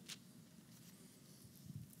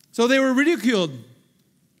 So they were ridiculed.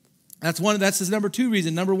 That's the number two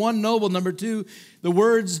reason. Number one, noble. Number two, the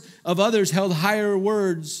words of others held higher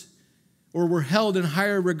words or were held in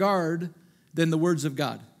higher regard than the words of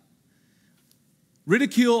God.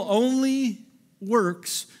 Ridicule only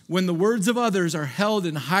works when the words of others are held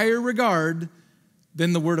in higher regard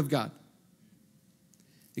than the word of God.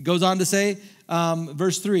 It goes on to say,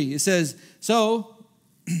 verse 3, it says, so,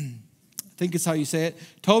 I think it's how you say it,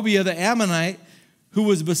 Tobiah the Ammonite, who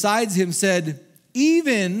was besides him, said,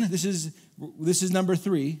 even, this is number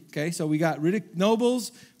 3, okay? So we got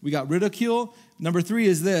nobles, we got ridicule. Number 3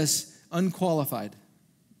 is this, unqualified.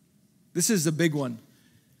 This is a big one.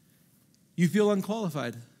 You feel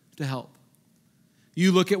unqualified to help.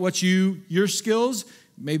 You look at your skills,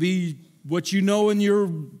 maybe what you know in your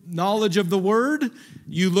knowledge of the word.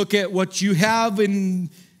 You look at what you have, and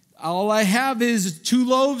all I have is 2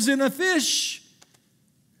 loaves and a fish.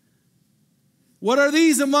 What are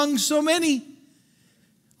these among so many?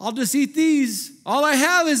 I'll just eat these. All I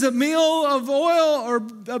have is a meal of oil or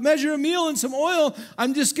a measure of meal and some oil.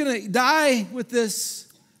 I'm just going to die with this.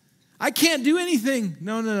 I can't do anything.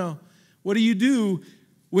 No. What do you do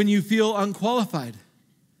when you feel unqualified?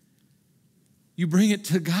 You bring it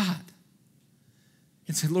to God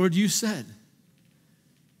and say, Lord, you said.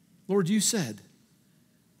 Lord, you said.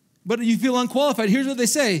 But you feel unqualified. Here's what they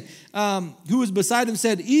say. Who was beside him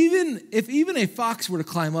said, if even a fox were to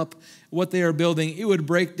climb up what they are building, it would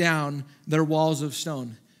break down their walls of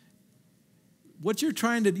stone. What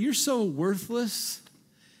you're so worthless.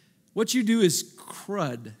 What you do is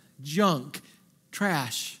crud, junk,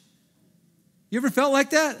 trash. You ever felt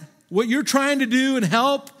like that? What you're trying to do and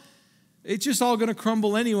help, it's just all going to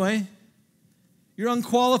crumble anyway. You're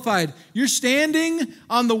unqualified. You're standing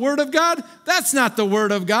on the word of God. That's not the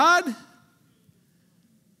word of God.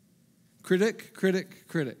 Critic, critic,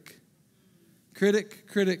 critic. Critic,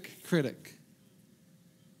 critic, critic.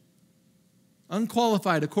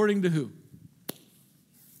 Unqualified according to who?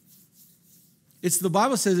 The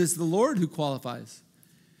Bible says it's the Lord who qualifies.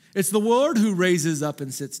 It's the Lord who raises up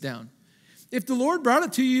and sits down. If the Lord brought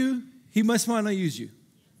it to you, he must want to use you.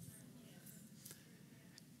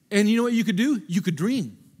 And you know what you could do? You could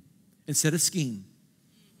dream instead of scheme.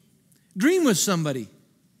 Dream with somebody.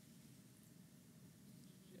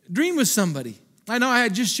 Dream with somebody. I know I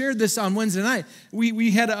had just shared this on Wednesday night.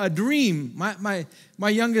 We had a dream. My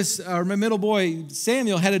youngest, or my middle boy,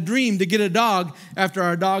 Samuel, had a dream to get a dog after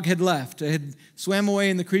our dog had left. It had swam away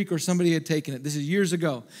in the creek or somebody had taken it. This is years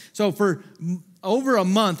ago. So for over a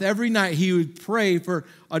month, every night he would pray for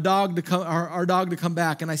a dog to come, our dog to come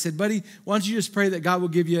back. And I said, buddy, why don't you just pray that God will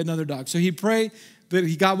give you another dog? So he'd pray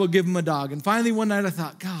that God will give him a dog. And finally one night I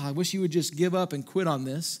thought, God, I wish he would just give up and quit on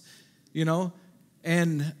this,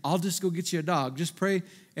 and I'll just go get you a dog. Just pray.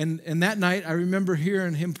 And that night I remember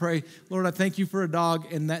hearing him pray, Lord, I thank you for a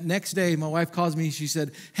dog. And that next day my wife calls me. She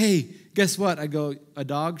said, hey, guess what? I go, a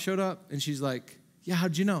dog showed up? And she's like, yeah,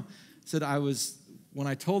 how'd you know? I said, when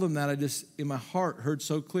I told him that, I just, in my heart, heard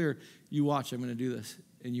so clear, you watch, I'm going to do this,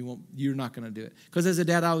 and you're not going to do it. Because as a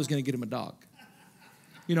dad, I was going to get him a dog.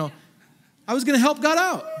 I was going to help God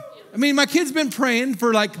out. I mean, my kid's been praying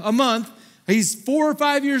for like a month. He's 4 or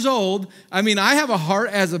 5 years old. I mean, I have a heart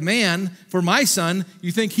as a man for my son.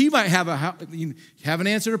 You think he might you haven't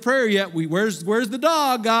answered a prayer yet. Where's the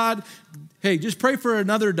dog, God? Hey, just pray for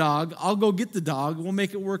another dog. I'll go get the dog. We'll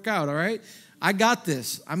make it work out, all right? I got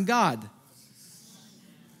this. I'm God.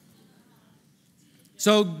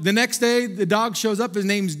 So the next day, the dog shows up. His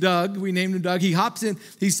name's Doug. We named him Doug. He hops in.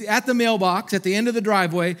 He's at the mailbox at the end of the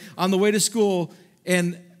driveway on the way to school.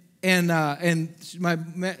 And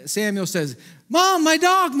Samuel says, Mom, my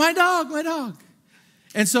dog.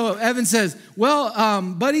 And so Evan says, well,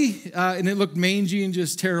 buddy, and it looked mangy and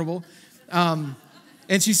just terrible. And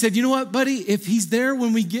she said, you know what, buddy, if he's there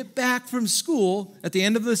when we get back from school at the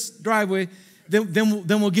end of this driveway, then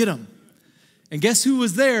we'll get him. And guess who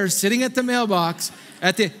was there sitting at the mailbox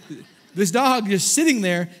this dog just sitting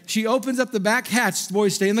there. She opens up the back hatch.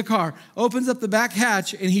 Boys, stay in the car. Opens up the back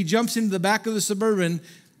hatch, and he jumps into the back of the Suburban,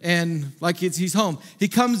 and like he's home. He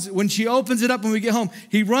comes, when she opens it up when we get home,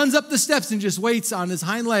 he runs up the steps and just waits on his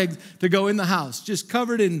hind legs to go in the house, just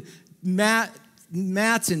covered in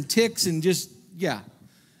mats and ticks and just, yeah.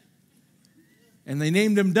 And they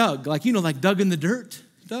named him Doug, like Doug in the dirt,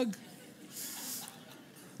 Doug.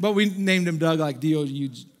 But we named him Doug, like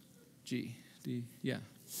D-O-U-G. Yeah.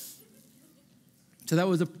 So that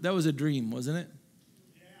was a dream, wasn't it?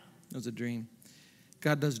 It was a dream.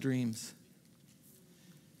 God does dreams.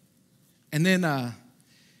 And then,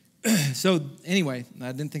 so anyway,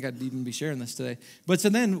 I didn't think I'd even be sharing this today. But so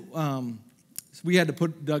then we had to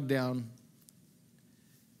put Doug down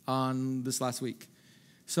on this last week.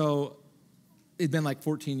 So it'd been like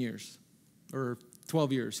 14 years or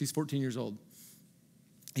 12 years. He's 14 years old.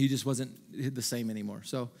 He just wasn't the same anymore.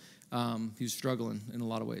 So he was struggling in a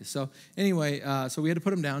lot of ways. So anyway, so we had to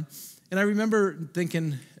put him down. And I remember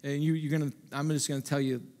thinking, and I'm just going to tell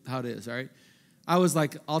you how it is, all right? I was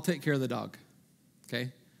like, I'll take care of the dog,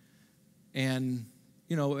 okay? And,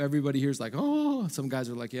 everybody here is like, oh, some guys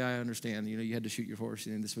are like, yeah, I understand. You had to shoot your horse,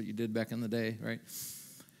 and this is what you did back in the day, right?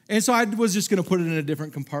 And so I was just going to put it in a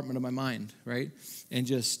different compartment of my mind, right? And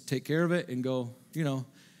just take care of it and go,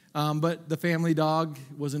 But the family dog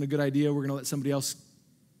wasn't a good idea. We're going to let somebody else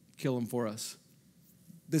kill him for us.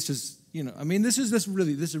 This is, this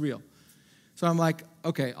is real. So I'm like,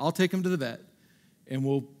 okay, I'll take him to the vet, and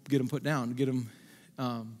we'll get him put down,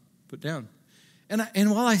 put down.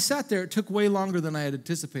 And while I sat there, it took way longer than I had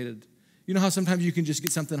anticipated. You know how sometimes you can just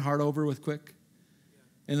get something hard over with quick?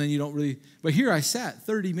 And then you don't really, but here I sat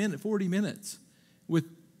 40 minutes with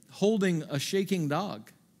holding a shaking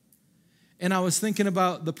dog. And I was thinking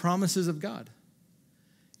about the promises of God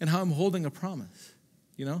and how I'm holding a promise,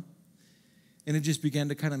 And it just began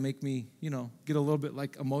to kind of make me, get a little bit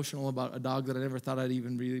like emotional about a dog that I never thought I'd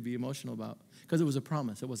even really be emotional about. Because it was a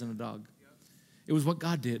promise. It wasn't a dog. It was what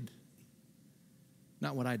God did,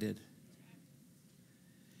 not what I did.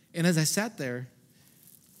 And as I sat there,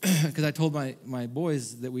 because I told my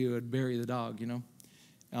boys that we would bury the dog,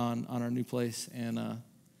 on our new place. And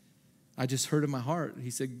I just heard in my heart,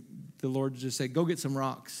 the Lord just said, go get some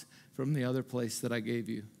rocks from the other place that I gave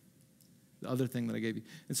you. The other thing that I gave you.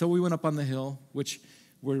 And so we went up on the hill, which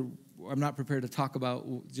I'm not prepared to talk about,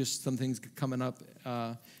 just some things coming up,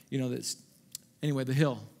 anyway, the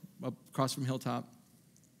hill, up across from Hilltop,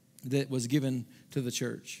 that was given to the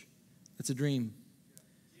church. It's a dream.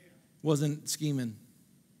 Wasn't scheming.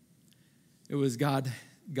 It was God.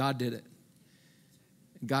 God did it.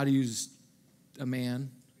 God used a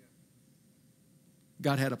man.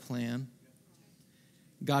 God had a plan.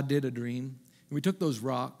 God did a dream. And we took those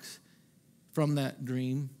rocks from that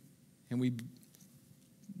dream, and we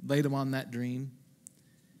laid them on that dream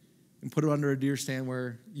and put it under a deer stand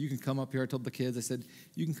where you can come up here. I told the kids, I said,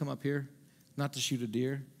 you can come up here, not to shoot a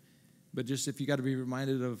deer, but just if you got to be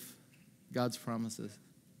reminded of God's promises.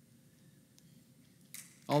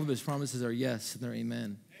 All of his promises are yes, and they're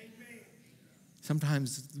amen.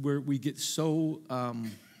 Sometimes we get so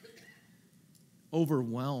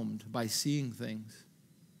overwhelmed by seeing things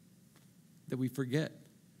that we forget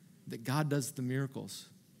that God does the miracles.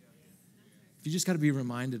 You just got to be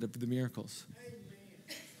reminded of the miracles.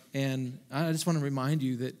 And I just want to remind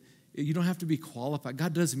you that you don't have to be qualified.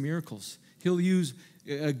 God does miracles. He'll use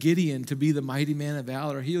a Gideon to be the mighty man of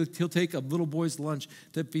valor. He'll take a little boy's lunch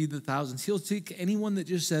to feed the thousands. He'll take anyone that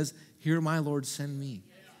just says, here, my Lord, send me.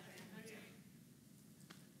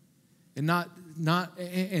 And not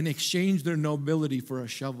exchange their nobility for a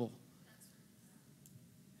shovel.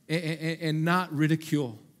 And not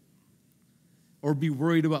ridicule. Or be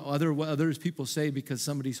worried about what others people say because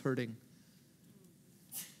somebody's hurting.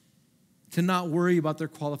 To not worry about their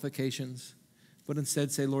qualifications, but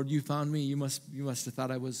instead say, Lord, you found me. You must have thought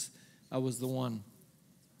I was the one.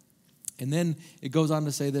 And then it goes on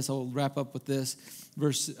to say this. I'll wrap up with this.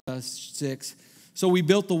 Verse 6. So we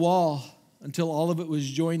built the wall until all of it was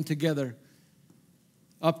joined together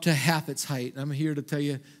up to half its height. I'm here to tell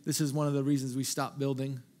you this is one of the reasons we stopped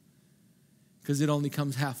building, because it only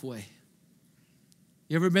comes halfway.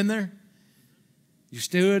 You ever been there? You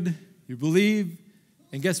stood, you believe,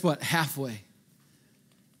 and guess what? Halfway.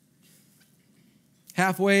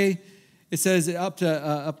 Halfway, it says up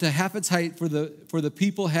to half its height, for the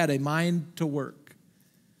people had a mind to work.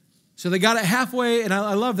 So they got it halfway, and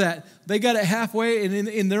I love that. They got it halfway, and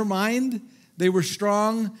in their mind, they were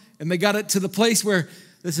strong, and they got it to the place where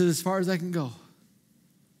this is as far as I can go.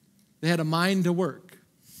 They had a mind to work.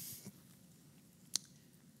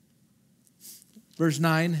 Verse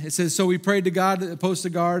 9, it says, so we prayed to God to post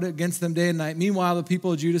a guard against them day and night. Meanwhile, the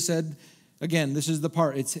people of Judah said, again, this is the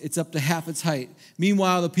part, it's up to half its height.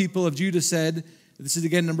 Meanwhile, the people of Judah said, this is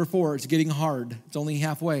again number 4, it's getting hard. It's only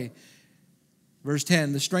halfway. Verse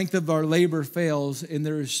 10, the strength of our labor fails, and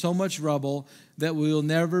there is so much rubble that we will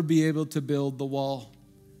never be able to build the wall.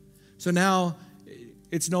 So now,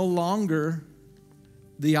 it's no longer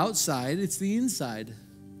the outside, it's the inside.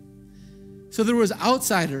 So there was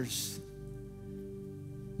outsiders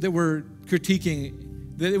that were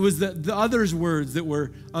critiquing, that it was the others' words that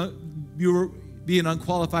were, being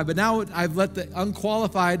unqualified. But now I've let the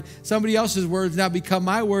unqualified, somebody else's words now become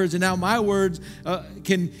my words, and now my words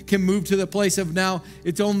can move to the place of now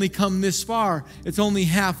it's only come this far. It's only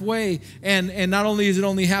halfway. And not only is it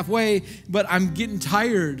only halfway, but I'm getting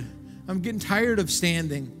tired. I'm getting tired of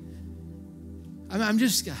standing.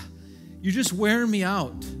 You're just wearing me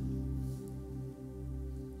out.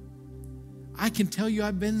 I can tell you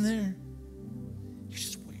I've been there. You're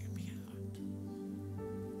just wearing me out.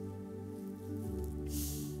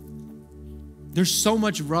 There's so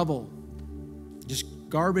much rubble, just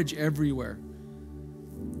garbage everywhere,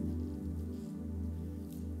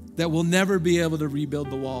 that we'll never be able to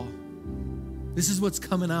rebuild the wall. This is what's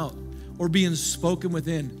coming out or being spoken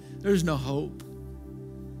within. There's no hope.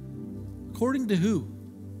 According to who?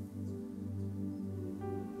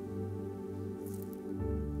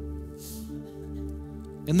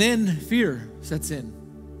 And then fear sets in.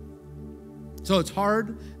 So it's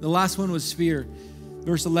hard. The last one was fear.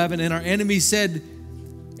 Verse 11, and our enemies said,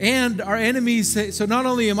 so not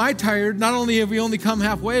only am I tired, not only have we only come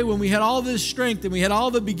halfway when we had all this strength and we had all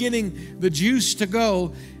the beginning, the juice to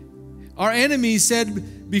go, our enemies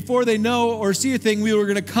said before they know or see a thing, we're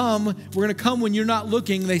going to come when you're not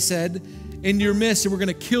looking, they said, in your midst, and we're going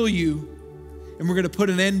to kill you, and we're going to put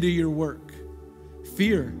an end to your work.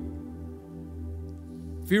 Fear.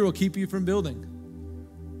 Fear will keep you from building.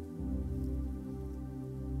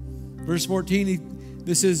 Verse 14,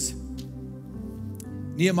 this is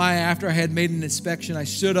Nehemiah. After I had made an inspection, I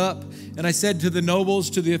stood up and I said to the nobles,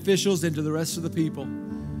 to the officials, and to the rest of the people.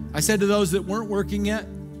 I said to those that weren't working yet,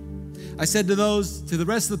 I said to the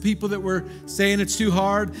rest of the people that were saying it's too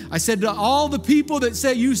hard, I said to all the people that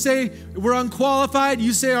say, you say we're unqualified,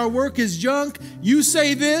 you say our work is junk, you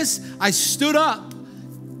say this, I stood up.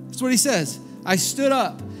 That's what he says. I stood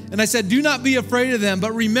up and I said, do not be afraid of them,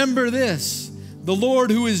 but remember this, the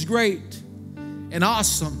Lord who is great and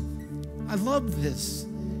awesome. I love this.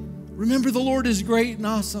 Remember the Lord is great and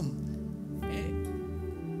awesome.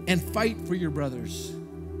 And fight for your brothers,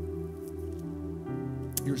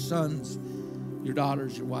 your sons, your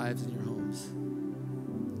daughters, your wives, and your homes.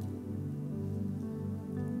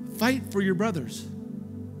 Fight for your brothers.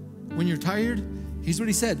 When you're tired, here's what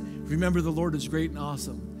he said. Remember the Lord is great and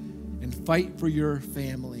awesome. And fight for your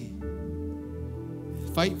family.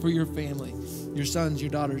 Fight for your family. Your sons, your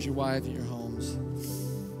daughters, your wives, and your homes.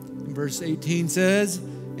 And verse 18 says,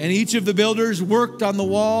 and each of the builders worked on the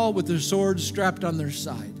wall with their swords strapped on their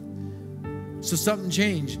side. So something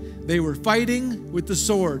changed. They were fighting with the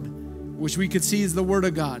sword, which we could see is the word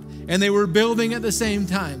of God. And they were building at the same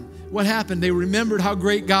time. What happened? They remembered how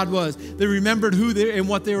great God was. They remembered who they and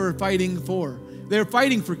what they were fighting for. They were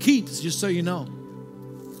fighting for keeps, just so you know.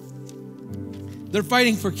 They're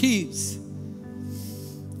fighting for keeps.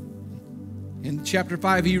 In chapter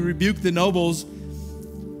 5, he rebuked the nobles,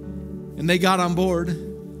 and they got on board.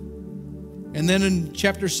 And then in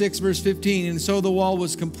chapter 6, verse 15, and so the wall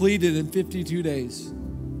was completed in 52 days.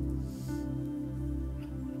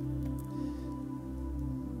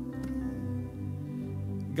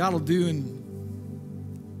 God will do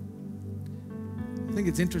I think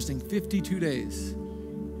it's interesting, 52 days.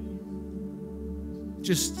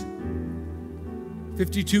 Just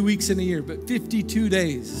 52 weeks in a year, but 52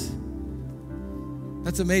 days.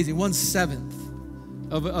 That's amazing. 1/7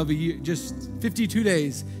 of a year, just 52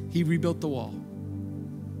 days, he rebuilt the wall.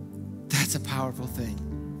 That's a powerful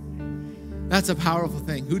thing. That's a powerful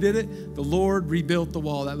thing. Who did it? The Lord rebuilt the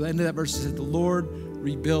wall. At the end of that verse, it said, the Lord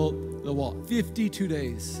rebuilt the wall. 52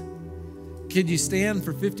 days. Could you stand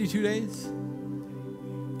for 52 days?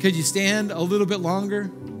 Could you stand a little bit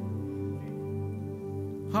longer?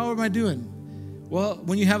 How am I doing? Well,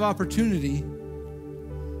 when you have opportunity,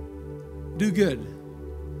 do good,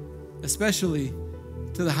 especially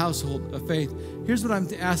to the household of faith. Here's what I'm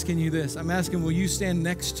asking you this. I'm asking, will you stand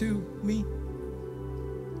next to me?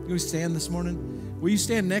 Will you stand this morning? Will you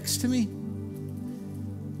stand next to me?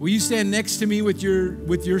 Will you stand next to me with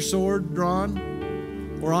your sword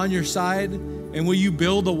drawn or on your side? And will you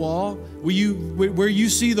build a wall? Will you, where you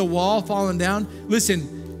see the wall falling down?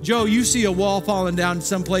 Listen, Joe, you see a wall falling down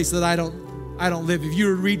someplace that I don't live. If you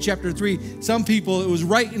were to read chapter 3, some people, it was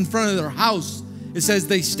right in front of their house. It says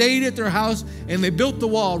they stayed at their house and they built the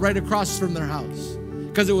wall right across from their house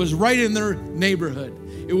because it was right in their neighborhood.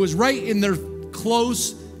 It was right in their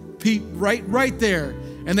close, right there.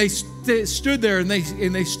 And they stood there,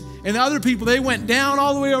 and other people, they went down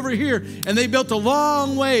all the way over here, and they built a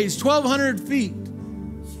long ways, 1,200 feet.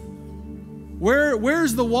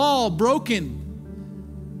 Where's the wall broken?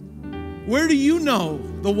 Where do you know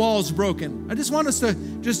the wall's broken? I just want us to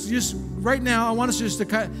just right now, I want us just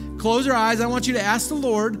to close our eyes. I want you to ask the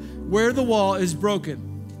Lord where the wall is broken.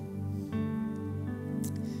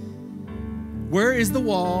 Where is the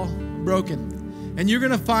wall broken? And you're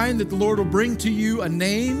going to find that the Lord will bring to you a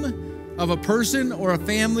name of a person or a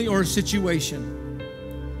family or a situation.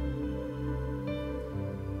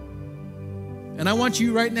 And I want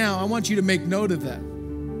you right now, I want you to make note of that.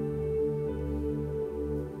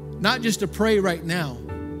 Not just to pray right now,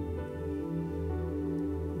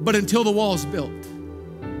 but until the wall is built.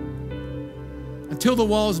 Until the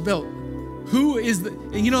wall is built. Who is the,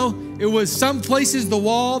 and you know, it was some places the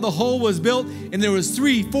hole was built, and there was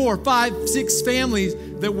 3, 4, 5, 6 families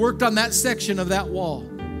that worked on that section of that wall.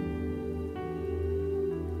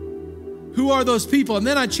 Who are those people? And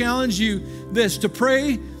then I challenge you this, to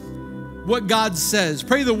pray what God says.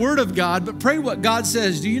 Pray the word of God, but pray what God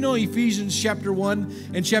says. Do you know Ephesians chapter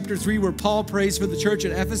 1 and chapter 3 where Paul prays for the church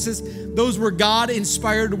at Ephesus? Those were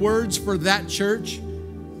God-inspired words for that church.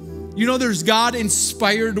 You know there's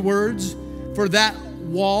God-inspired words for that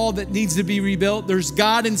wall that needs to be rebuilt. There's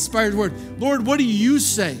God-inspired word. Lord, what do you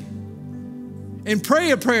say? And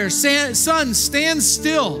pray a prayer. Son, stand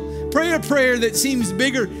still. Pray a prayer that seems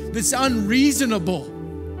bigger, that's unreasonable.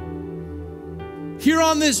 Here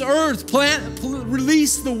on this earth,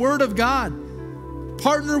 release the word of God.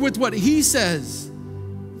 Partner with what he says.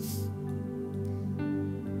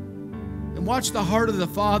 And watch the heart of the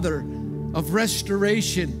Father of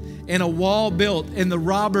restoration and a wall built and the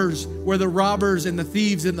robbers, where the robbers and the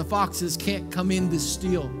thieves and the foxes can't come in to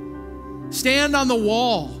steal. Stand on the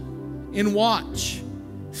wall and watch.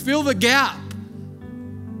 Fill the gap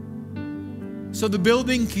so the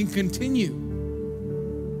building can continue.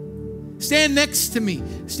 Stand next to me.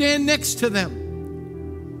 Stand next to them.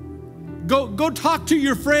 Go talk to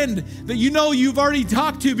your friend that you know you've already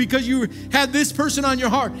talked to because you had this person on your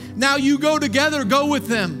heart. Now you go together, go with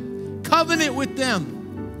them. Covenant with them.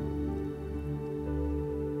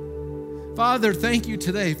 Father, thank you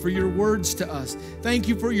today for your words to us. Thank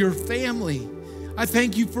you for your family. I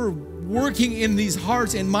thank you for working in these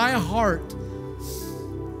hearts, in my heart,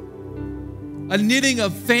 a knitting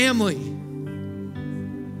of family.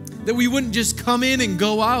 That we wouldn't just come in and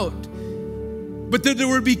go out, but that there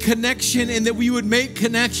would be connection, and that we would make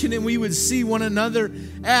connection and we would see one another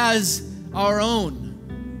as our own.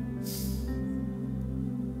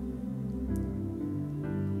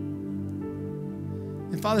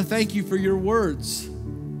 And Father, thank you for your words.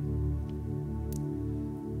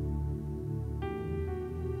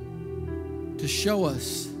 To show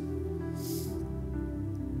us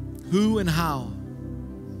who and how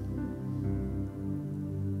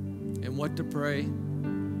and what to pray.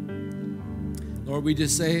 Lord, we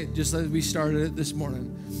just say it just as we started it this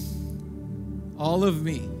morning. All of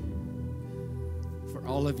me for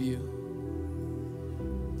all of you.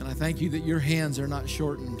 And I thank you that your hands are not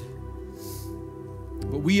shortened.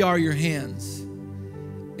 But we are your hands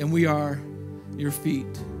and we are your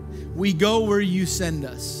feet. We go where you send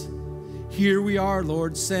us. Here we are,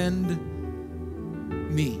 Lord, send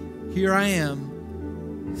me. Here I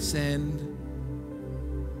am, send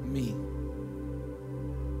me.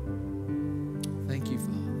 Thank you,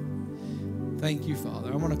 Father. Thank you,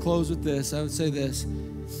 Father. I want to close with this. I would say this.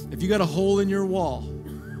 If you got a hole in your wall,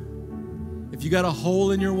 if you got a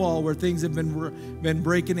hole in your wall where things have been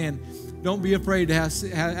breaking in, don't be afraid to ask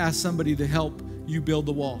somebody to help you build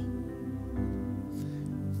the wall.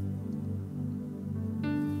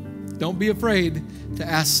 Don't be afraid to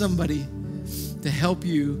ask somebody to help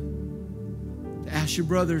you, to ask your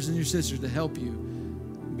brothers and your sisters to help you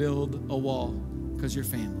build a wall, because you're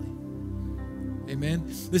family. Amen.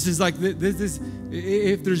 This is like this.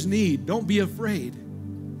 If there's need, don't be afraid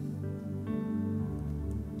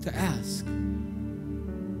to ask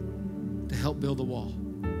to help build a wall,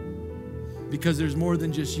 because there's more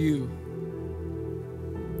than just you,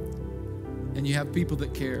 and you have people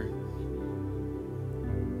that care.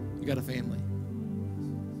 You got a family.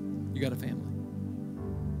 You got a family.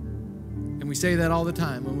 And we say that all the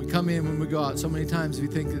time. When we come in, when we go out, so many times we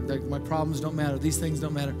think that like, my problems don't matter. These things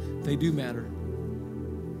don't matter. They do matter.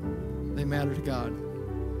 They matter to God.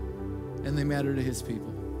 And they matter to his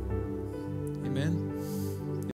people. Amen.